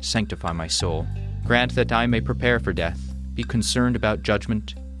heart, sanctify my soul. Grant that I may prepare for death, be concerned about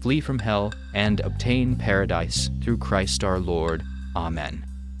judgment, flee from hell, and obtain paradise through Christ our Lord. Amen.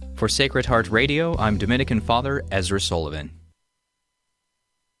 For Sacred Heart Radio, I'm Dominican Father Ezra Sullivan.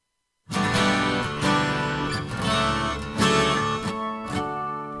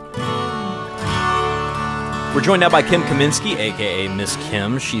 We're joined now by Kim Kaminsky, a.k.a. Miss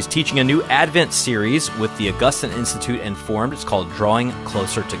Kim. She's teaching a new Advent series with the Augustine Institute and Formed. It's called Drawing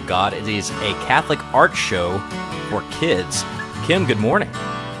Closer to God. It is a Catholic art show for kids. Kim, good morning.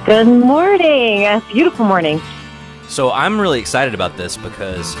 Good morning. A beautiful morning. So I'm really excited about this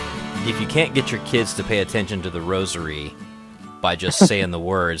because if you can't get your kids to pay attention to the rosary by just saying the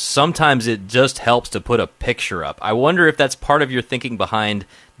words, sometimes it just helps to put a picture up. I wonder if that's part of your thinking behind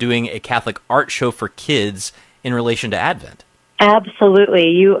doing a Catholic art show for kids in relation to Advent. Absolutely.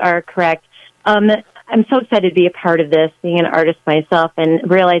 You are correct. I'm so excited to be a part of this, being an artist myself, and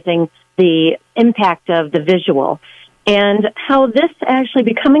realizing the impact of the visual and how this actually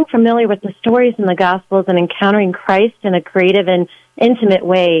becoming familiar with the stories in the Gospels and encountering Christ in a creative and intimate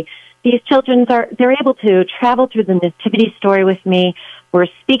way. These children, they're able to travel through the Nativity story with me. We're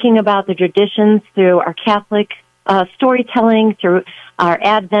speaking about the traditions through our Catholic storytelling, through our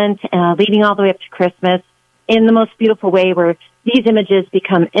Advent, leading all the way up to Christmas, in the most beautiful way where these images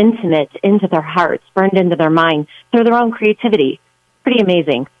become intimate into their hearts, burned into their mind through their own creativity. Pretty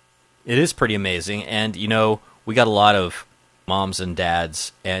amazing. It is pretty amazing. And, you know, we got a lot of moms and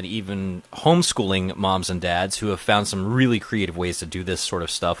dads and even homeschooling moms and dads who have found some really creative ways to do this sort of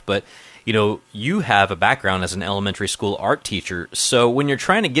stuff. But, you know, you have a background as an elementary school art teacher. So when you're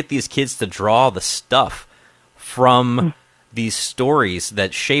trying to get these kids to draw the stuff from these stories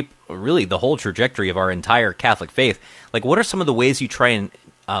that shape really the whole trajectory of our entire Catholic faith, like what are some of the ways you try and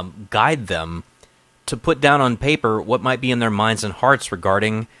guide them to put down on paper what might be in their minds and hearts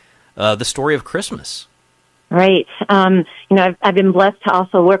regarding the story of Christmas? Right. You know, I've been blessed to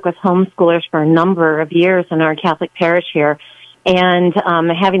also work with homeschoolers for a number of years in our Catholic parish here, and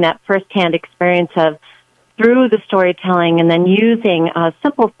having that firsthand experience of through the storytelling and then using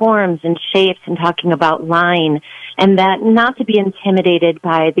simple forms and shapes and talking about line, and that not to be intimidated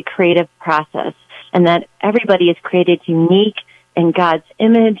by the creative process, and that everybody is created unique in God's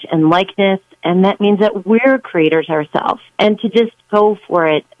image and likeness, and that means that we're creators ourselves, and to just go for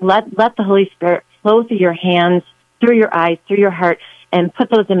it. Let the Holy Spirit flow through your hands, through your eyes, through your heart, and put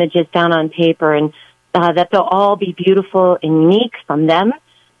those images down on paper, and that they'll all be beautiful and unique from them.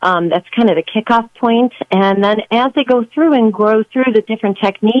 That's kind of the kickoff point. And then as they go through and grow through the different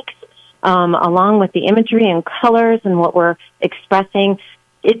techniques, along with the imagery and colors and what we're expressing,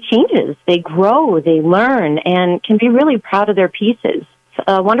 it changes. They grow, they learn, and can be really proud of their pieces. It's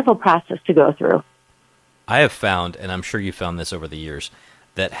a wonderful process to go through. I have found, and I'm sure you found this over the years,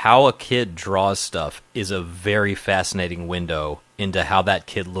 that how a kid draws stuff is a very fascinating window into how that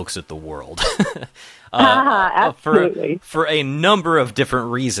kid looks at the world. Absolutely. For a number of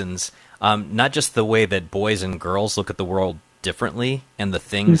different reasons, not just the way that boys and girls look at the world differently, and the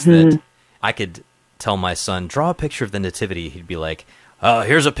things that I could tell my son, draw a picture of the Nativity. He'd be like,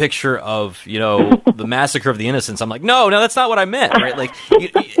 here's a picture of, you know, the Massacre of the Innocents. I'm like, no, that's not what I meant, right? Like,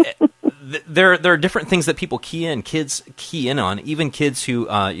 there are different things that people kids key in on, even kids who,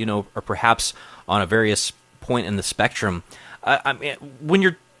 you know, are perhaps on a various point in the spectrum. I mean, when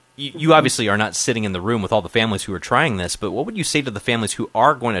you obviously are not sitting in the room with all the families who are trying this, but what would you say to the families who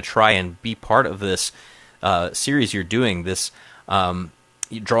are going to try and be part of this series you're doing, this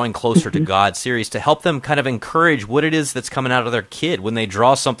Drawing Closer to God series, to help them kind of encourage what it is that's coming out of their kid when they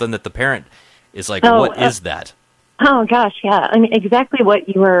draw something that the parent is like, what is that? Oh gosh, yeah. I mean, exactly what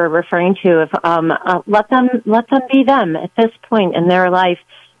you were referring to. If let them be them at this point in their life,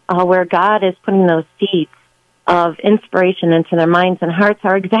 where God is putting those seeds of inspiration into their minds and hearts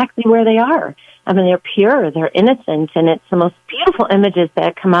are exactly where they are. I mean, they're pure, they're innocent, and it's the most beautiful images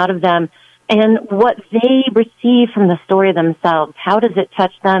that come out of them. And what they receive from the story themselves, how does it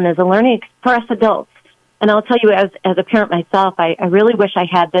touch them as a learning for us adults? And I'll tell you, as a parent myself, I really wish I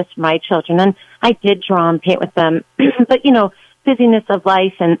had this for my children. And I did draw and paint with them. But, busyness of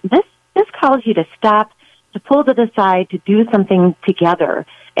life, and this calls you to stop, to pull to the side, to do something together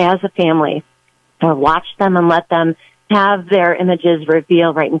as a family, or watch them and let them have their images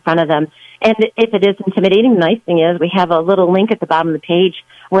revealed right in front of them. And if it is intimidating, the nice thing is we have a little link at the bottom of the page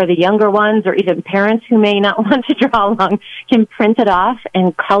where the younger ones, or even parents who may not want to draw along, can print it off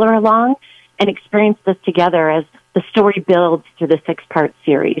and color along and experience this together as the story builds through the 6-part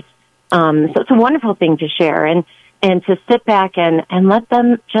series. So it's a wonderful thing to share and to sit back and let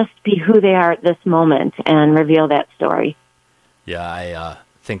them just be who they are at this moment and reveal that story. Yeah, I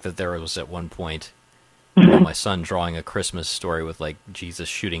think that there was at one point my son drawing a Christmas story with like Jesus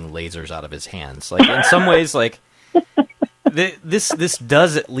shooting lasers out of his hands. Like in some ways, like this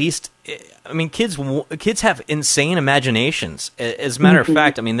does at least. I mean, kids have insane imaginations. As a matter of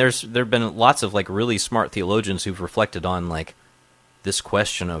fact, I mean, there've been lots of like really smart theologians who've reflected on like this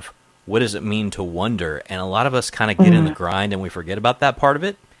question of what does it mean to wonder, and a lot of us kind of get in the grind and we forget about that part of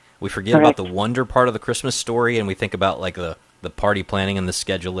it. We forget about the wonder part of the Christmas story, and we think about like the party planning and the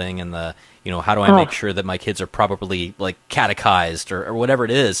scheduling and the, how do I make sure that my kids are properly like catechized or whatever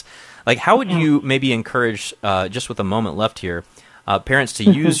it is. Like, how would you maybe encourage, just with a moment left here, parents to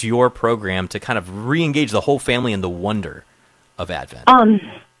use your program to kind of re-engage the whole family in the wonder of Advent?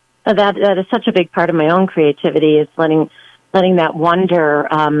 That is such a big part of my own creativity, is letting that wonder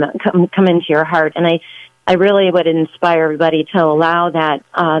come into your heart. And I really would inspire everybody to allow that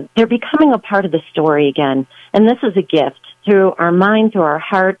they're becoming a part of the story again. And this is a gift through our mind, through our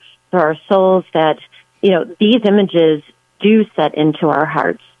heart, through our souls, that, these images do set into our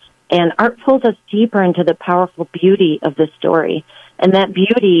hearts. And art pulls us deeper into the powerful beauty of the story. And that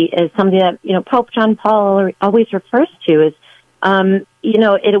beauty is something that, Pope John Paul always refers to as,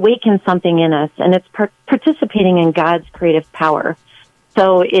 it awakens something in us, and it's participating in God's creative power.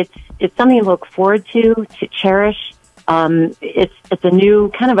 So it's something to look forward to cherish. It's a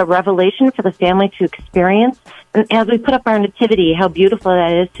new kind of a revelation for the family to experience. And as we put up our nativity, how beautiful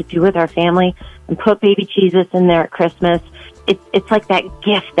that is to do with our family and put baby Jesus in there at Christmas. It's like that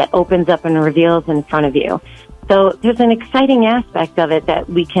gift that opens up and reveals in front of you. So there's an exciting aspect of it that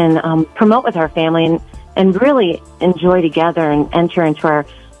we can promote with our family and really enjoy together and enter into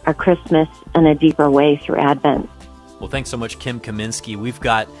our Christmas in a deeper way through Advent. Well, thanks so much, Kim Kaminsky. We've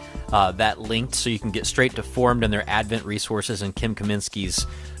got that linked so you can get straight to Formed and their Advent resources and Kim Kaminsky's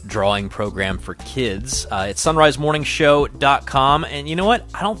drawing program for kids. It's sunrisemorningshow.com. And you know what?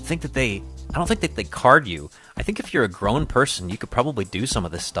 I don't think that they card you. I think if you're a grown person, you could probably do some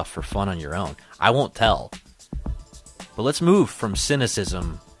of this stuff for fun on your own. I won't tell. But let's move from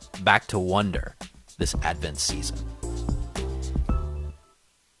cynicism back to wonder this Advent season.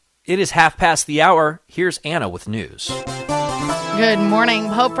 It is hour. Here's Anna with news. Good morning.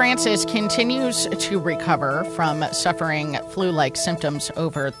 Pope Francis continues to recover from suffering flu-like symptoms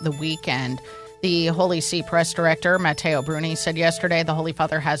over the weekend. The Holy See Press Director, Matteo Bruni, said yesterday the Holy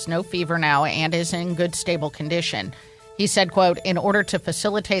Father has no fever now and is in good, stable condition. He said, quote, in order to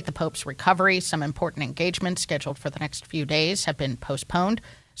facilitate the Pope's recovery, some important engagements scheduled for the next few days have been postponed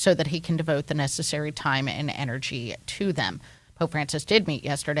so that he can devote the necessary time and energy to them. Pope Francis did meet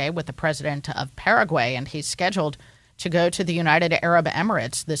yesterday with the president of Paraguay, and he's scheduled to go to the United Arab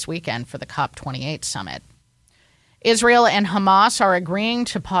Emirates this weekend for the COP28 summit. Israel and Hamas are agreeing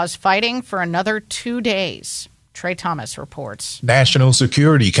to pause fighting for another 2 days. Trey Thomas reports. National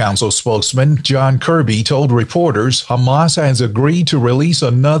Security Council spokesman John Kirby told reporters Hamas has agreed to release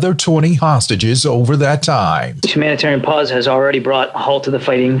another 20 hostages over that time. The humanitarian pause has already brought a halt to the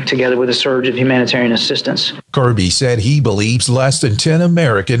fighting, together with a surge of humanitarian assistance. Kirby said he believes less than 10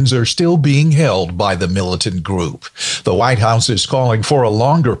 Americans are still being held by the militant group. The White House is calling for a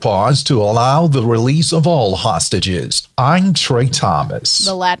longer pause to allow the release of all hostages. I'm Trey Thomas.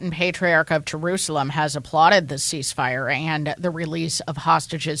 The Latin Patriarch of Jerusalem has applauded the ceasefire and the release of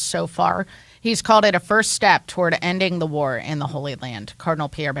hostages so far. He's called it a first step toward ending the war in the Holy Land. Cardinal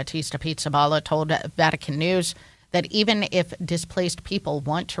Pier Battista Pizzaballa told Vatican News that even if displaced people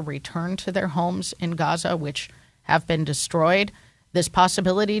want to return to their homes in Gaza, which have been destroyed, this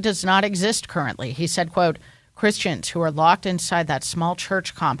possibility does not exist currently. He said, quote, Christians who are locked inside that small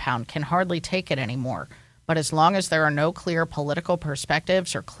church compound can hardly take it anymore. But as long as there are no clear political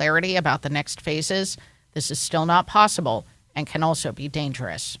perspectives or clarity about the next phases, this is still not possible and can also be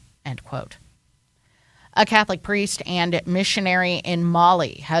dangerous, end quote. A Catholic priest and missionary in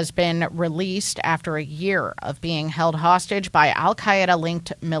Mali has been released after a year of being held hostage by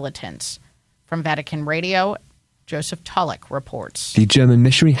al-Qaeda-linked militants. From Vatican Radio, Joseph Tulloch reports. The German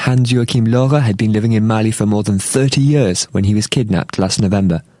missionary Hans-Joachim Laura had been living in Mali for more than 30 years when he was kidnapped last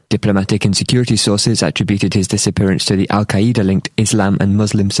November. Diplomatic and security sources attributed his disappearance to the Al-Qaeda-linked Islam and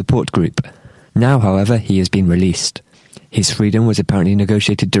Muslim support group. Now, however, he has been released. His freedom was apparently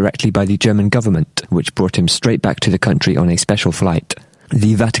negotiated directly by the German government, which brought him straight back to the country on a special flight.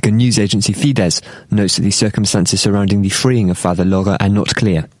 The Vatican news agency Fides notes that the circumstances surrounding the freeing of Father Laura are not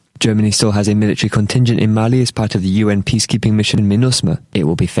clear. Germany still has a military contingent in Mali as part of the UN peacekeeping mission MINUSMA. It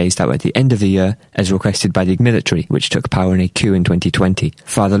will be phased out at the end of the year, as requested by the military, which took power in a coup in 2020.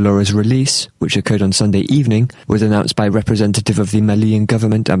 Father Laura's release, which occurred on Sunday evening, was announced by a representative of the Malian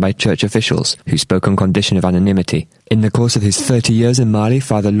government and by church officials, who spoke on condition of anonymity. In the course of his 30 years in Mali,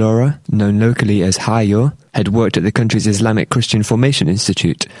 Father Laura, known locally as Hayo, had worked at the country's Islamic Christian Formation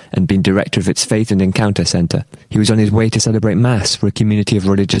Institute and been director of its Faith and Encounter Center. He was on his way to celebrate Mass for a community of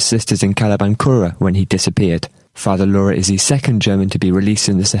religious sisters in Calabancura when he disappeared. Father Laura is the second German to be released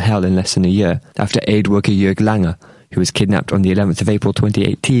in the Sahel in less than a year, after aid worker Jörg Langer, who was kidnapped on the 11th of April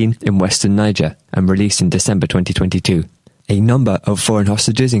 2018 in western Niger and released in December 2022. A number of foreign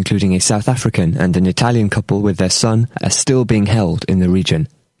hostages, including a South African and an Italian couple with their son, are still being held in the region.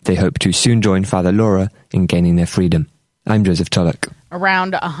 They hope to soon join Father Laura in gaining their freedom. I'm Joseph Tulloch.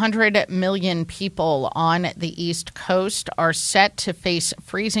 Around 100 million people on the East Coast are set to face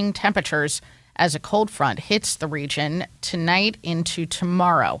freezing temperatures as a cold front hits the region tonight into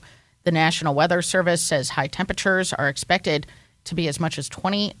tomorrow. The National Weather Service says high temperatures are expected to be as much as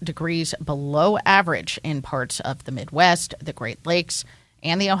 20 degrees below average in parts of the Midwest, the Great Lakes,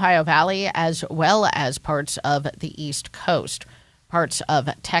 and the Ohio Valley, as well as parts of the East Coast. Parts of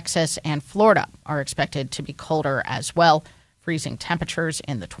Texas and Florida are expected to be colder as well. Freezing temperatures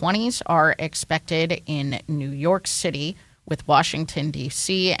in the 20s are expected in New York City, with Washington,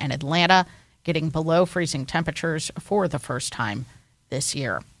 D.C. and Atlanta getting below freezing temperatures for the first time this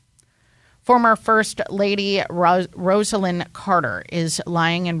year. Former First Lady Rosalynn Carter is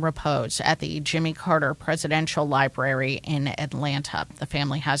lying in repose at the Jimmy Carter Presidential Library in Atlanta. The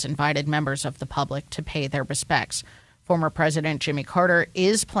family has invited members of the public to pay their respects. Former President Jimmy Carter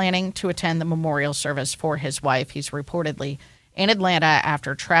is planning to attend the memorial service for his wife. He's reportedly in Atlanta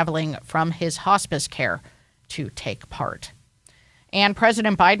after traveling from his hospice care to take part. And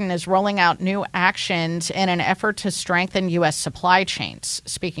President Biden is rolling out new actions in an effort to strengthen U.S. supply chains.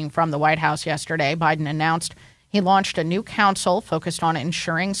 Speaking from the White House yesterday, Biden announced he launched a new council focused on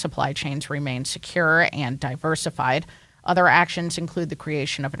ensuring supply chains remain secure and diversified. Other actions include the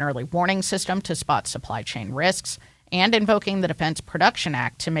creation of an early warning system to spot supply chain risks and invoking the Defense Production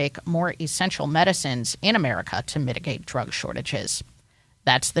Act to make more essential medicines in America to mitigate drug shortages.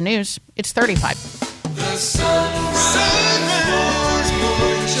 That's the news. It's 35. The Sunrise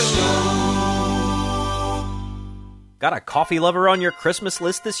Morning Show. Got a coffee lover on your Christmas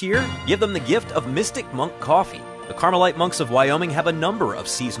list this year? Give them the gift of Mystic Monk Coffee. The Carmelite monks of Wyoming have a number of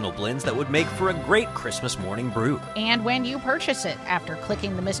seasonal blends that would make for a great Christmas morning brew. And when you purchase it, after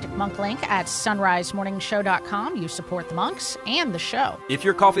clicking the Mystic Monk link at sunrisemorningshow.com, you support the monks and the show. If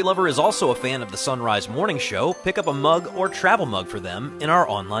your coffee lover is also a fan of the Sunrise Morning Show, pick up a mug or travel mug for them in our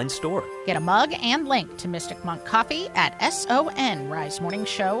online store. Get a mug and link to Mystic Monk Coffee at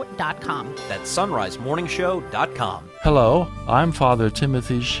sunrisemorningshow.com. That's sunrisemorningshow.com. Hello, I'm Father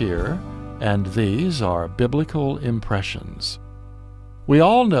Timothy Shear, and these are Biblical Impressions. We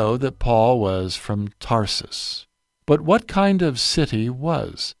all know that Paul was from Tarsus, but what kind of city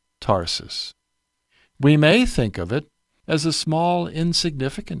was Tarsus? We may think of it as a small,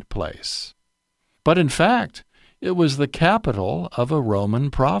 insignificant place, but in fact, it was the capital of a Roman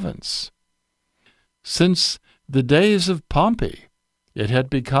province. Since the days of Pompey, it had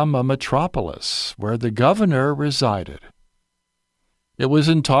become a metropolis where the governor resided. It was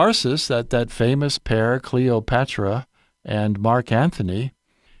in Tarsus that famous pair, Cleopatra and Mark Antony,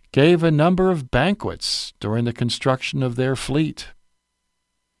 gave a number of banquets during the construction of their fleet.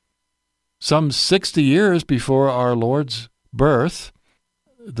 Some 60 years before our Lord's birth,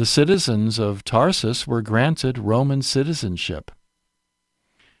 the citizens of Tarsus were granted Roman citizenship.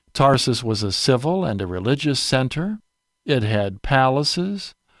 Tarsus was a civil and a religious center. It had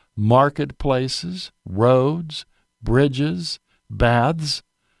palaces, marketplaces, roads, bridges, baths,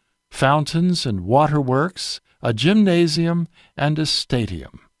 fountains and waterworks, a gymnasium, and a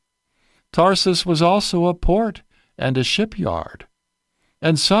stadium. Tarsus was also a port and a shipyard,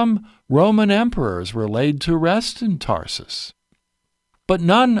 and some Roman emperors were laid to rest in Tarsus. But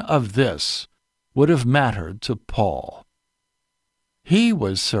none of this would have mattered to Paul. He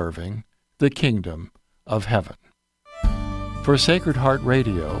was serving the kingdom of heaven. For Sacred Heart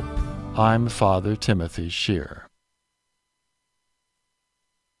Radio, I'm Father Timothy Shear.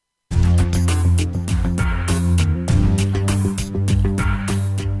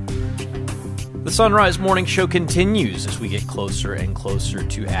 The Sunrise Morning Show continues as we get closer and closer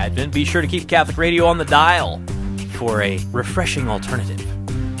to Advent. Be sure to keep Catholic Radio on the dial for a refreshing alternative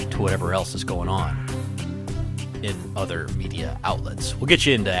to whatever else is going on in other media outlets. We'll get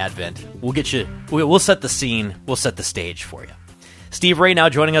you into Advent. We'll set the scene. We'll set the stage for you. Steve Ray now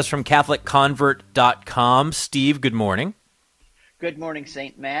joining us from CatholicConvert.com. Steve, good morning. Good morning,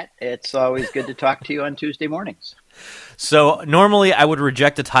 St. Matt. It's always good to talk to you on Tuesday mornings. So normally I would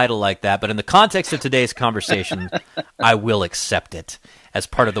reject a title like that, but in the context of today's conversation, I will accept it as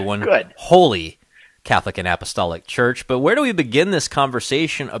part of the one holy Catholic and Apostolic Church. But where do we begin this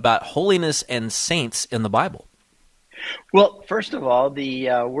conversation about holiness and saints in the Bible? Well, first of all, the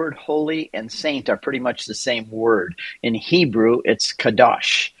word holy and saint are pretty much the same word. In Hebrew, it's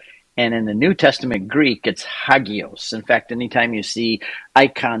kadosh. And in the New Testament Greek, it's hagios. In fact, anytime you see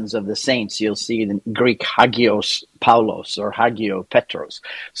icons of the saints, you'll see the Greek hagios Paulos or hagio Petros.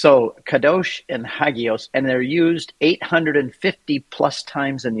 So kadosh and hagios, and they're used 850 plus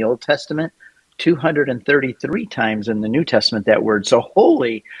times in the Old Testament, 233 times in the New Testament, that word. So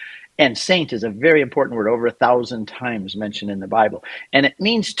holy and saint is a very important word, over 1,000 times mentioned in the Bible. And it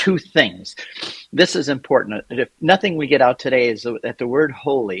means two things. This is important. If nothing we get out today is that the word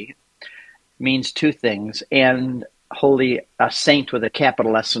holy means two things, and holy, a saint with a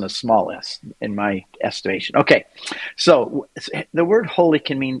capital S and a small s, in my estimation. Okay, so the word holy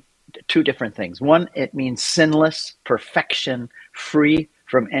can mean two different things. One, it means sinless, perfection, free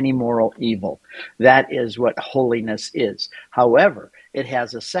from any moral evil. That is what holiness is. However, it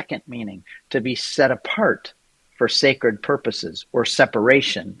has a second meaning, to be set apart for sacred purposes, or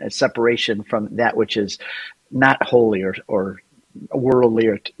separation, a separation from that which is not holy or worldly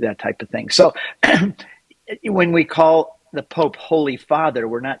or that type of thing. So when we call the Pope Holy Father,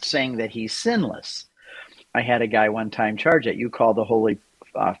 we're not saying that he's sinless. I had a guy one time charge it. You call the Holy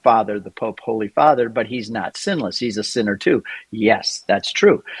Father, the Pope Holy Father, but he's not sinless. He's a sinner too. Yes, that's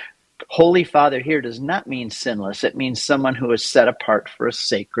true. Holy Father here does not mean sinless. It means someone who is set apart for a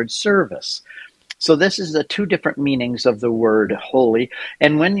sacred service. So this is the two different meanings of the word holy.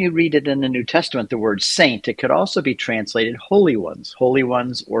 And when you read it in the New Testament, the word saint, it could also be translated holy ones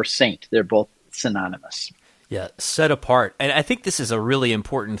or saint. They're both synonymous. Yeah, set apart. And I think this is a really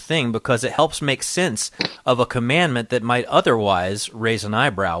important thing because it helps make sense of a commandment that might otherwise raise an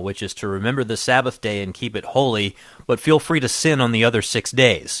eyebrow, which is to remember the Sabbath day and keep it holy, but feel free to sin on the other 6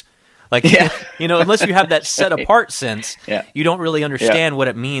 days. Like, unless you have that set apart sense, you don't really understand what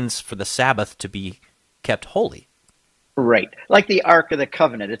it means for the Sabbath to be kept holy. Right. Like the Ark of the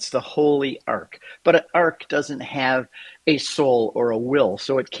Covenant, it's the Holy Ark. But an ark doesn't have a soul or a will,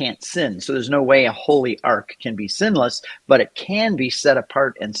 so it can't sin. So there's no way a holy ark can be sinless, but it can be set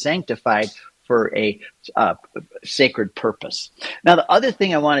apart and sanctified for a sacred purpose. Now, the other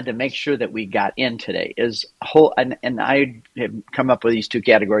thing I wanted to make sure that we got in today is and I have come up with these two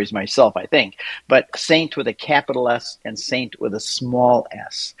categories myself, I think, but saint with a capital S and saint with a small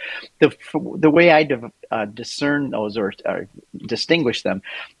s. The way I discern those or distinguish them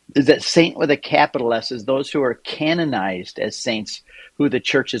is that saint with a capital S is those who are canonized as saints who the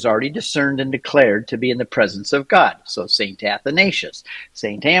church has already discerned and declared to be in the presence of God. So Saint Athanasius,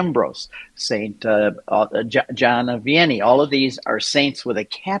 Saint Ambrose, Saint John of Vianney, all of these are saints with a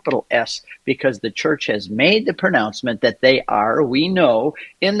capital S because the church has made the pronouncement that they are, we know,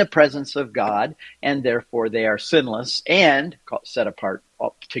 in the presence of God, and therefore they are sinless and set apart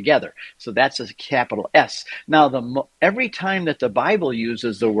together. So that's a capital S. Now, every time that the Bible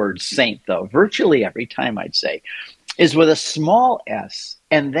uses the word saint, though, virtually every time I'd say, is with a small s,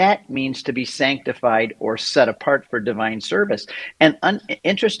 and that means to be sanctified or set apart for divine service. And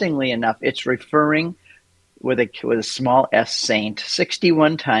interestingly enough, it's referring with a small s, saint,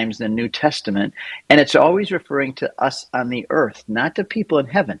 61 times in the New Testament, and it's always referring to us on the earth, not to people in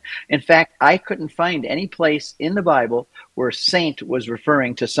heaven. In fact, I couldn't find any place in the Bible where saint was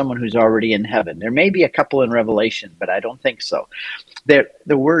referring to someone who's already in heaven. There may be a couple in Revelation, but I don't think so.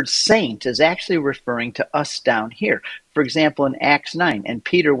 The word saint is actually referring to us down here. For example, in Acts 9, and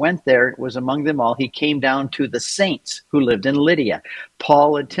Peter went there, was among them all. He came down to the saints who lived in Lydia.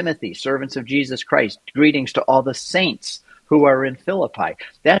 Paul and Timothy, servants of Jesus Christ, greetings to all the saints who are in Philippi.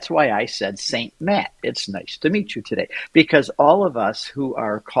 That's why I said Saint Matt. It's nice to meet you today, because all of us who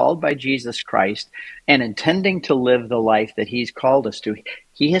are called by Jesus Christ and intending to live the life that he's called us to,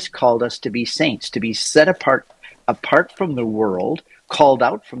 he has called us to be saints, to be set apart from the world, called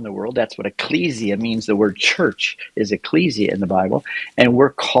out from the world. That's what ecclesia means. The word church is ecclesia in the Bible. And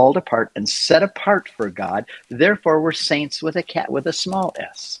we're called apart and set apart for God. Therefore, we're saints with a small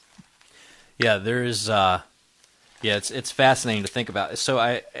s. Yeah, there's Yeah, it's fascinating to think about.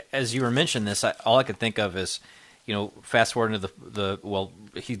 So as you were mentioning this, all I could think of is, fast forward into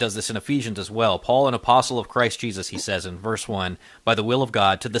he does this in Ephesians as well. Paul, an apostle of Christ Jesus, he says in verse 1, by the will of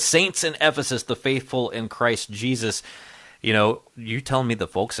God, to the saints in Ephesus, the faithful in Christ Jesus. You telling me the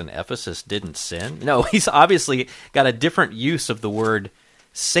folks in Ephesus didn't sin? No, he's obviously got a different use of the word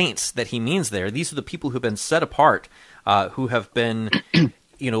saints that he means there. These are the people who've been set apart, who have been,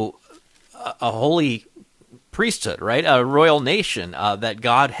 a holy priesthood, right? A royal nation that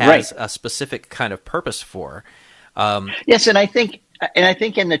God has a specific kind of purpose for. Yes, and I think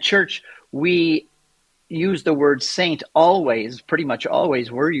in the church we use the word saint always, pretty much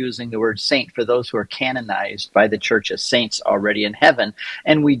always. We're using the word saint for those who are canonized by the church as saints already in heaven,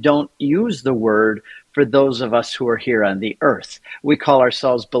 and we don't use the word for those of us who are here on the earth. We call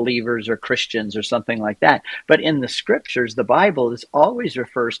ourselves believers or Christians or something like that. But in the scriptures, the Bible always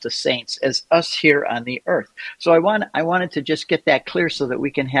refers to saints as us here on the earth. So I wanted to just get that clear so that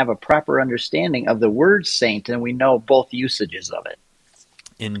we can have a proper understanding of the word saint, and we know both usages of it.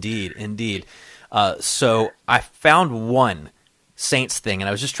 Indeed. So I found one saints thing, and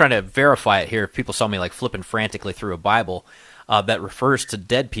I was just trying to verify it here. If people saw me like flipping frantically through a Bible, that refers to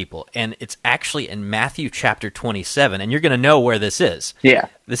dead people, and it's actually in Matthew chapter 27, and you're going to know where this is. Yeah.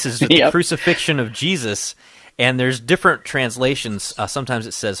 This is the crucifixion of Jesus, and there's different translations. Sometimes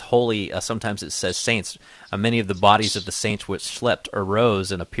it says holy, sometimes it says saints. Many of the bodies of the saints which slept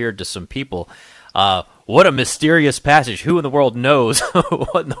arose and appeared to some people. What a mysterious passage. Who in the world knows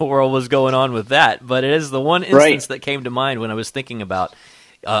what in the world was going on with that? But it is the one instance that came to mind when I was thinking about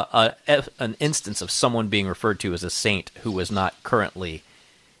an instance of someone being referred to as a saint who was not currently,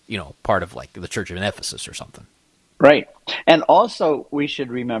 part of like the Church of Ephesus or something. Right. And also we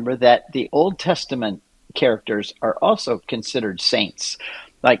should remember that the Old Testament characters are also considered saints.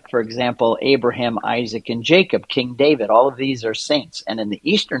 Like, for example, Abraham, Isaac, and Jacob, King David, all of these are saints. And in the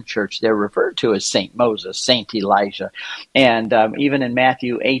Eastern Church, they're referred to as Saint Moses, Saint Elijah. And even in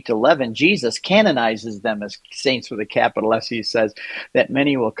Matthew 8:11, Jesus canonizes them as saints with a capital S. He says that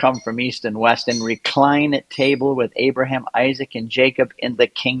many will come from east and west and recline at table with Abraham, Isaac, and Jacob in the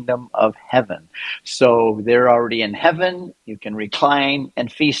kingdom of heaven. So they're already in heaven. You can recline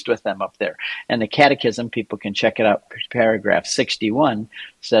and feast with them up there. And the Catechism, people can check it out, paragraph 61,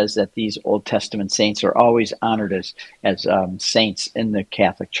 says that these Old Testament saints are always honored as saints in the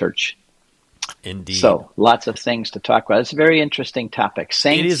Catholic Church. Indeed. So lots of things to talk about. It's a very interesting topic.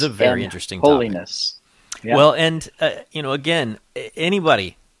 Saints. It is a very interesting holiness. Topic. Yeah. Well, and again,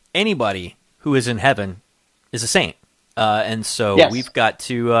 anybody who is in heaven is a saint, and so we've got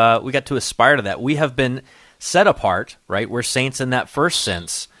to aspire to that. We have been set apart, right? We're saints in that first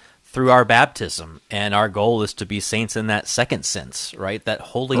sense through our baptism, and our goal is to be saints in that second sense, right? That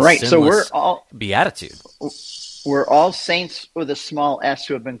holy, sinless so we're all beatitude. We're all saints with a small s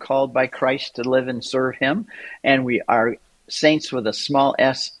who have been called by Christ to live and serve him, and we are saints with a small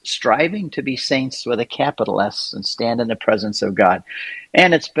s striving to be saints with a capital S and stand in the presence of God.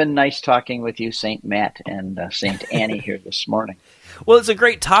 And it's been nice talking with you, St. Matt and St. Annie here this morning. Well, it's a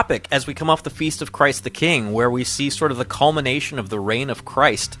great topic as we come off the Feast of Christ the King, where we see sort of the culmination of the reign of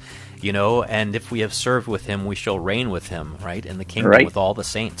Christ, and if we have served with him, we shall reign with him, right, in the kingdom with all the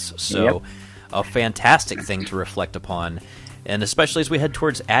saints. So a fantastic thing to reflect upon, and especially as we head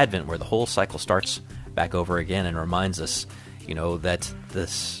towards Advent, where the whole cycle starts back over again and reminds us, that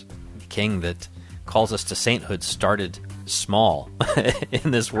this king that calls us to sainthood started small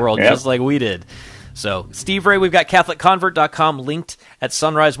in this world, just like we did. So, Steve Ray, we've got CatholicConvert.com linked at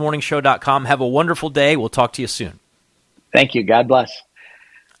sunrisemorningshow.com. Have a wonderful day. We'll talk to you soon. Thank you. God bless.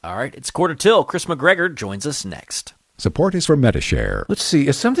 All right. It's 4:45. Kris McGregor joins us next. Support is for MediShare. Let's see,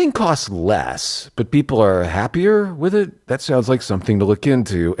 if something costs less, but people are happier with it, that sounds like something to look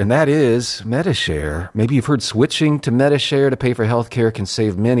into, and that is MediShare. Maybe you've heard switching to MediShare to pay for healthcare can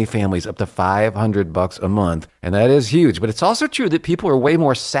save many families up to $500 a month, and that is huge. But it's also true that people are way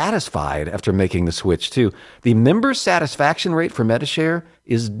more satisfied after making the switch, too. The member satisfaction rate for MediShare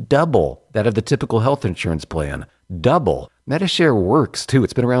is double that of the typical health insurance plan. Double. MediShare works, too.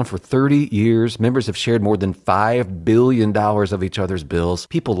 It's been around for 30 years. Members have shared more than $5 billion of each other's bills.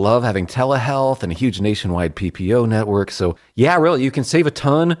 People love having telehealth and a huge nationwide PPO network. So, yeah, really, you can save a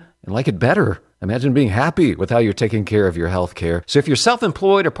ton and like it better. Imagine being happy with how you're taking care of your health care. So if you're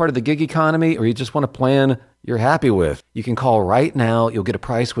self-employed or part of the gig economy, or you just want a plan you're happy with, you can call right now. You'll get a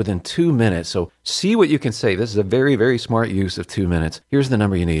price within 2 minutes. So see what you can save. This is a very, very smart use of 2 minutes. Here's the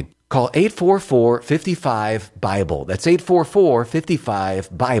number you need. Call 844-55-BIBLE. That's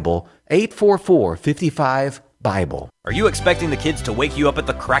 844-55-BIBLE. 844-55-BIBLE. Are you expecting the kids to wake you up at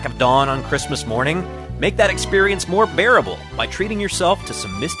the crack of dawn on Christmas morning? Make that experience more bearable by treating yourself to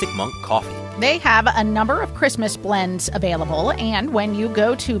some Mystic Monk coffee. They have a number of Christmas blends available, and when you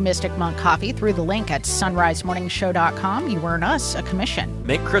go to Mystic Monk Coffee through the link at sunrisemorningshow.com, you earn us a commission.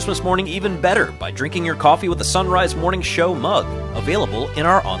 Make Christmas morning even better by drinking your coffee with a Sunrise Morning Show mug, available in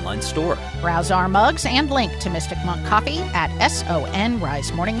our online store. Browse our mugs and link to Mystic Monk Coffee at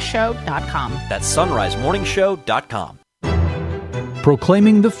sunrisemorningshow.com. That's sunrisemorningshow.com.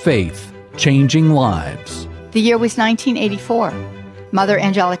 Proclaiming the faith, changing lives. The year was 1984. Mother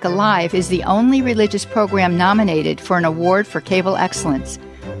Angelica Live is the only religious program nominated for an award for cable excellence.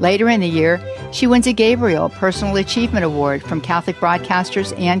 Later in the year, she wins a Gabriel Personal Achievement Award from Catholic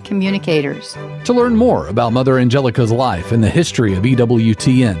broadcasters and communicators. To learn more about Mother Angelica's life and the history of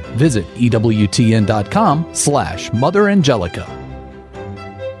EWTN, visit EWTN.com/Mother Angelica.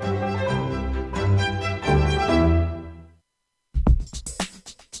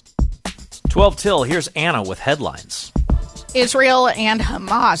 "12 till, here's Anna with headlines. Israel and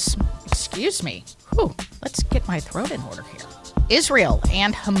Hamas, excuse me. Whew, let's get my throat in order here. Israel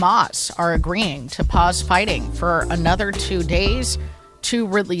and Hamas are agreeing to pause fighting for another 2 days to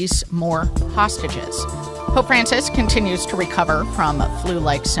release more hostages. Pope Francis continues to recover from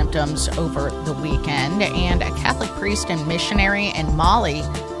flu-like symptoms over the weekend, and a Catholic priest and missionary in Mali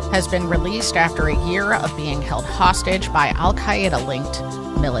has been released after a year of being held hostage by Al-Qaeda-linked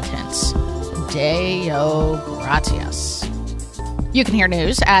militants. Deo gratias. You can hear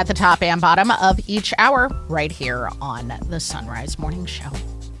news at the top and bottom of each hour right here on the Sunrise Morning Show.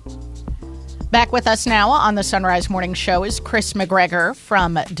 Back with us now on the Sunrise Morning Show is Kris McGregor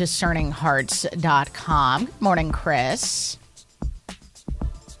from discerninghearts.com. Good morning, Kris.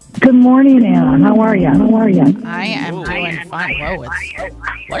 Good morning, Anna. How are you? I am doing fine. Whoa,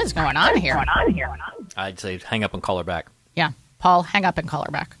 what is going on here? I'd say hang up and call her back. Yeah, Paul, hang up and call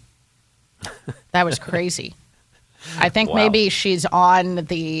her back. That was crazy. I think maybe she's on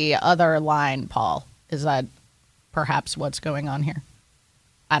the other line, Paul. Is that perhaps what's going on here?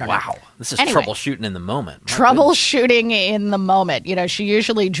 I don't know. Wow. This is troubleshooting in the moment. Troubleshooting in the moment. You know, she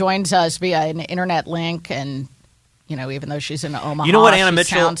usually joins us via an internet link, and, you know, even though she's in Omaha, you know what, Anna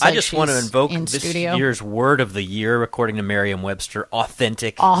Mitchell? like I just want to invoke this studio. year's word of the year, according to Merriam-Webster,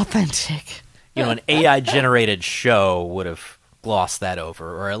 authentic. Authentic. You know, an AI-generated show would have glossed that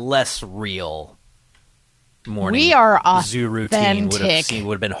over, or a less real morning zoo routine would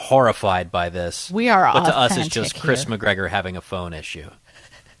have been horrified by this. We are but to us, authentic it's just Kris here. McGregor having a phone issue.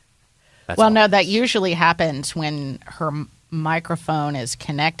 No, that usually happens when her microphone is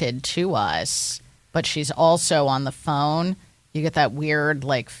connected to us, but she's also on the phone. You get that weird,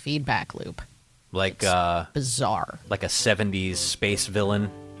 like, feedback loop. Like bizarre. Like a 70s space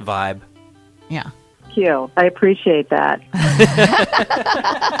villain vibe. Yeah. Thank you. I appreciate that.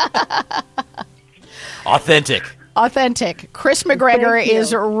 Authentic. Kris McGregor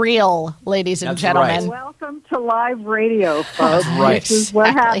is real, ladies and gentlemen. Right. Welcome to live radio, folks. Right. This is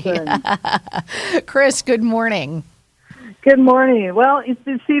what happens. Kris, good morning. Good morning. Well, you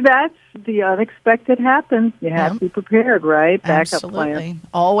see, that's the unexpected happens. You have to be prepared, right? Backup plan.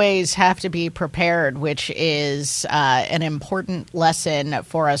 Always have to be prepared, which is an important lesson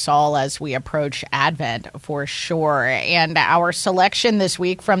for us all as we approach Advent, for sure. And our selection this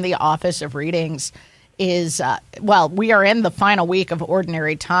week from the Office of Readings is, we are in the final week of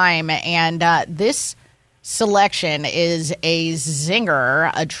Ordinary Time, and this selection is a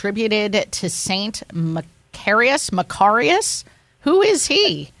zinger attributed to Saint Macarius. Who is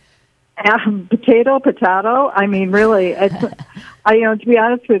he? Potato. I mean, really, it's, to be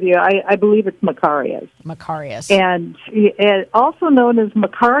honest with you, I believe it's Macarius. And also known as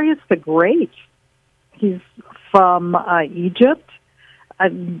Macarius the Great. He's from Egypt.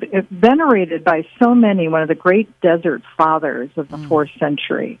 Venerated by so many, one of the great desert fathers of the 4th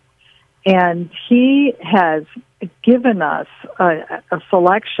century. And he has given us a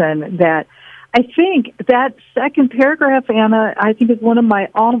selection that I think that second paragraph, Anna, I think is one of my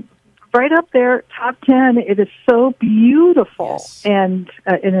right up there, top 10. It is so beautiful and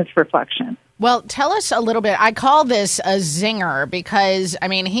in its reflection. Well, tell us a little bit. I call this a zinger because, I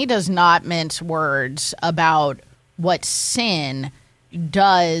mean, he does not mince words about what sin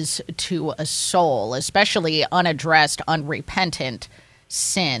does to a soul, especially unaddressed, unrepentant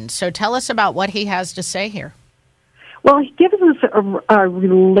sin. So tell us about what he has to say here. Well, he gives us a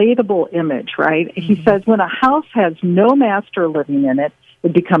relatable image, right? Mm-hmm. He says, when a house has no master living in it,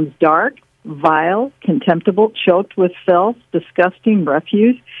 it becomes dark, vile, contemptible, choked with filth, disgusting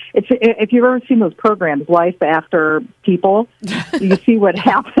refuse. If you've ever seen those programs, Life After People, you see what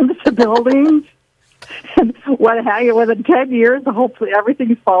happens to buildings. And within 10 years, hopefully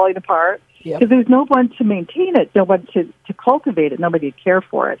everything's falling apart. Because there's no one to maintain it, no one to cultivate it, nobody to care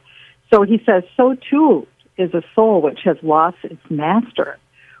for it. So he says, so too is a soul which has lost its master,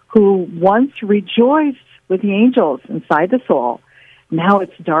 who once rejoiced with the angels inside the soul. Now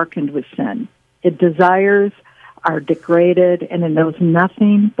it's darkened with sin. Its desires are degraded, and it knows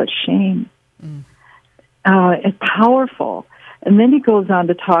nothing but shame. It's powerful. And then he goes on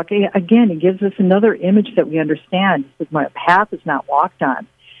to talk, again, he gives us another image that we understand. He says, my path is not walked on.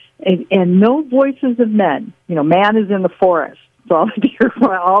 And no voices of men. Man is in the forest. So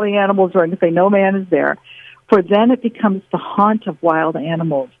all the animals are, and if they know man is there. For then it becomes the haunt of wild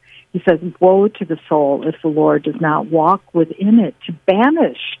animals. He says, woe to the soul if the Lord does not walk within it to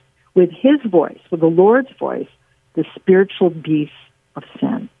banish with his voice, with the Lord's voice, the spiritual beasts of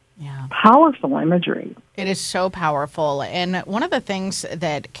sin. Yeah. Powerful imagery. It is so powerful. And one of the things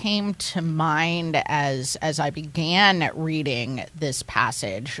that came to mind as I began reading this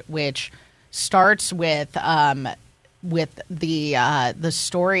passage, which starts with the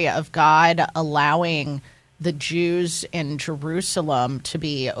story of God allowing the Jews in Jerusalem to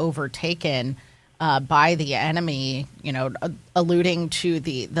be overtaken by the enemy, alluding to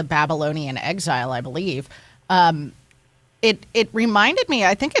the Babylonian exile, I believe. It reminded me,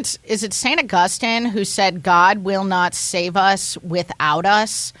 I think is it St. Augustine who said, God will not save us without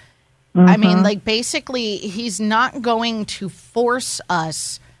us? Mm-hmm. I mean, basically, he's not going to force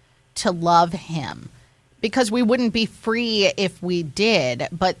us to love him because we wouldn't be free if we did.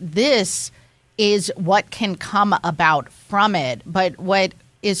 But this is what can come about from it. But what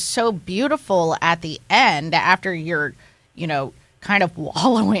is so beautiful at the end, after you're, kind of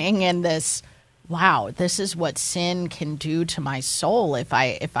wallowing in this, wow, this is what sin can do to my soul if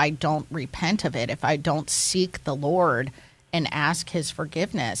I don't repent of it, if I don't seek the Lord and ask his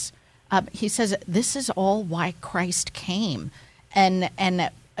forgiveness. He says, this is all why Christ came. And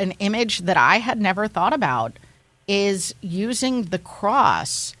an image that I had never thought about is using the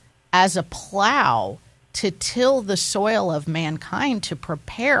cross as a plow to till the soil of mankind to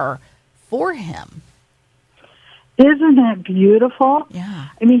prepare for him. Isn't that beautiful? Yeah.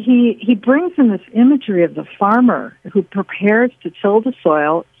 I mean, he brings in this imagery of the farmer who prepares to till the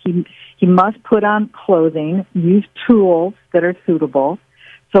soil. He must put on clothing, use tools that are suitable.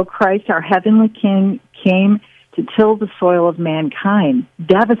 So Christ, our heavenly King, came to till the soil of mankind,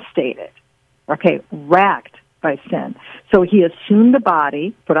 devastated, racked by sin. So he assumed the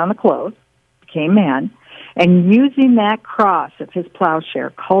body, put on the clothes, became man, and using that cross of his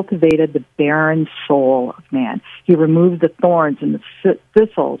plowshare, cultivated the barren soul of man. He removed the thorns and the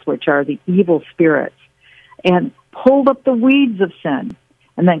thistles, which are the evil spirits, and pulled up the weeds of sin,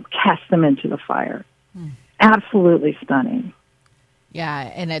 and then cast them into the fire. Absolutely stunning.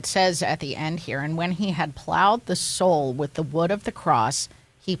 Yeah, and it says at the end here, and when he had plowed the soul with the wood of the cross,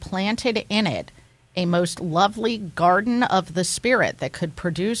 he planted in it a most lovely garden of the Spirit that could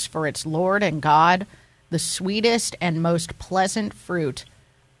produce for its Lord and God the sweetest and most pleasant fruit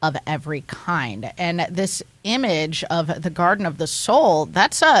of every kind. And this image of the garden of the soul,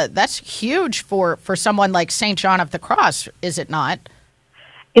 that's huge for someone like St. John of the Cross, is it not?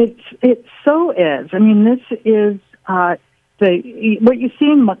 It so is. I mean, this is what you see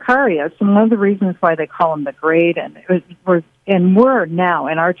in Macarius, and one of the reasons why they call him the Great, and we're now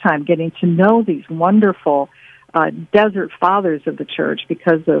in our time getting to know these wonderful desert fathers of the church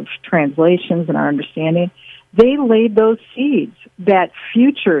because of translations and our understanding. They laid those seeds that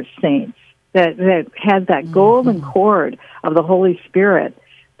future saints that had that golden cord of the Holy Spirit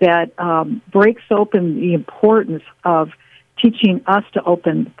that breaks open the importance of teaching us to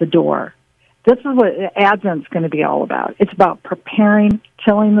open the door. This is what Advent's going to be all about. It's about preparing,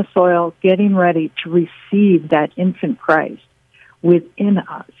 tilling the soil, getting ready to receive that infant Christ within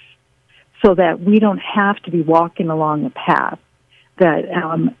us so that we don't have to be walking along a path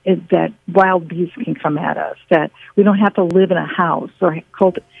that wild beasts can come at us, that we don't have to live in a house or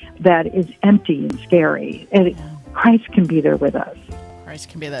that is empty and scary. And Christ can be there with us. Christ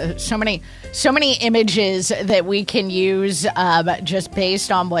can be there. So many images that we can use just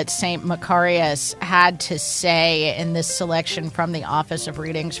based on what St. Macarius had to say in this selection from the Office of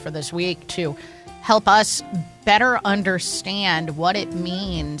Readings for this week to help us better understand what it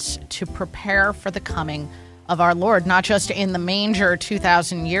means to prepare for the coming of our Lord, not just in the manger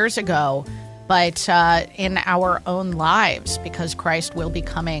 2,000 years ago, but in our own lives, because Christ will be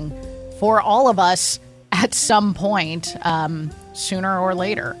coming for all of us at some point, sooner or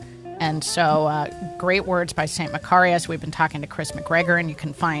later. And so great words by St. Macarius. We've been talking to Kris McGregor, and you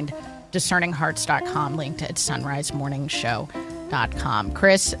can find discerninghearts.com linked at Sunrise Morning Show.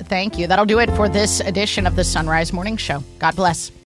 Kris, thank you. That'll do it for this edition of the Sunrise Morning Show. God bless.